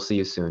 and we'll see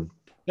you soon.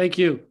 Thank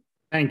you.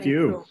 Thank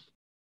you.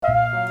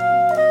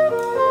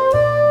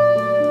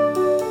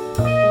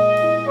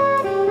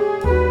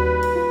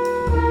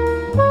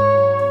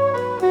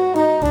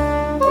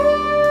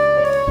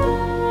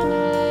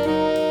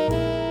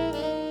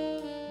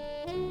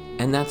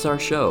 And that's our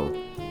show.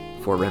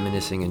 For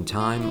Reminiscing in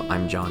Time,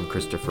 I'm John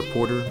Christopher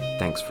Porter.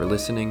 Thanks for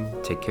listening.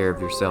 Take care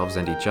of yourselves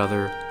and each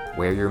other.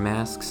 Wear your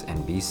masks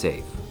and be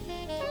safe.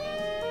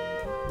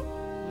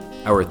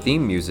 Our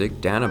theme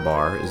music,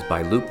 Danabar, is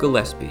by Luke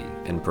Gillespie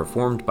and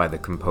performed by the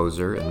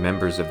composer and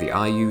members of the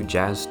IU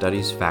Jazz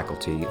Studies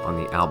faculty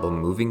on the album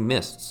Moving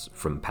Mists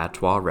from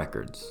Patois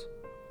Records.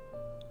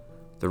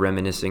 The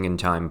Reminiscing in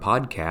Time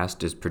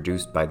podcast is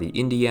produced by the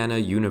Indiana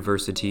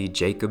University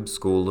Jacobs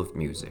School of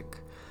Music.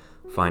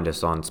 Find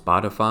us on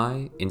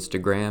Spotify,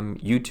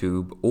 Instagram,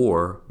 YouTube,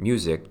 or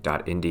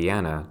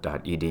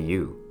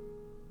music.indiana.edu.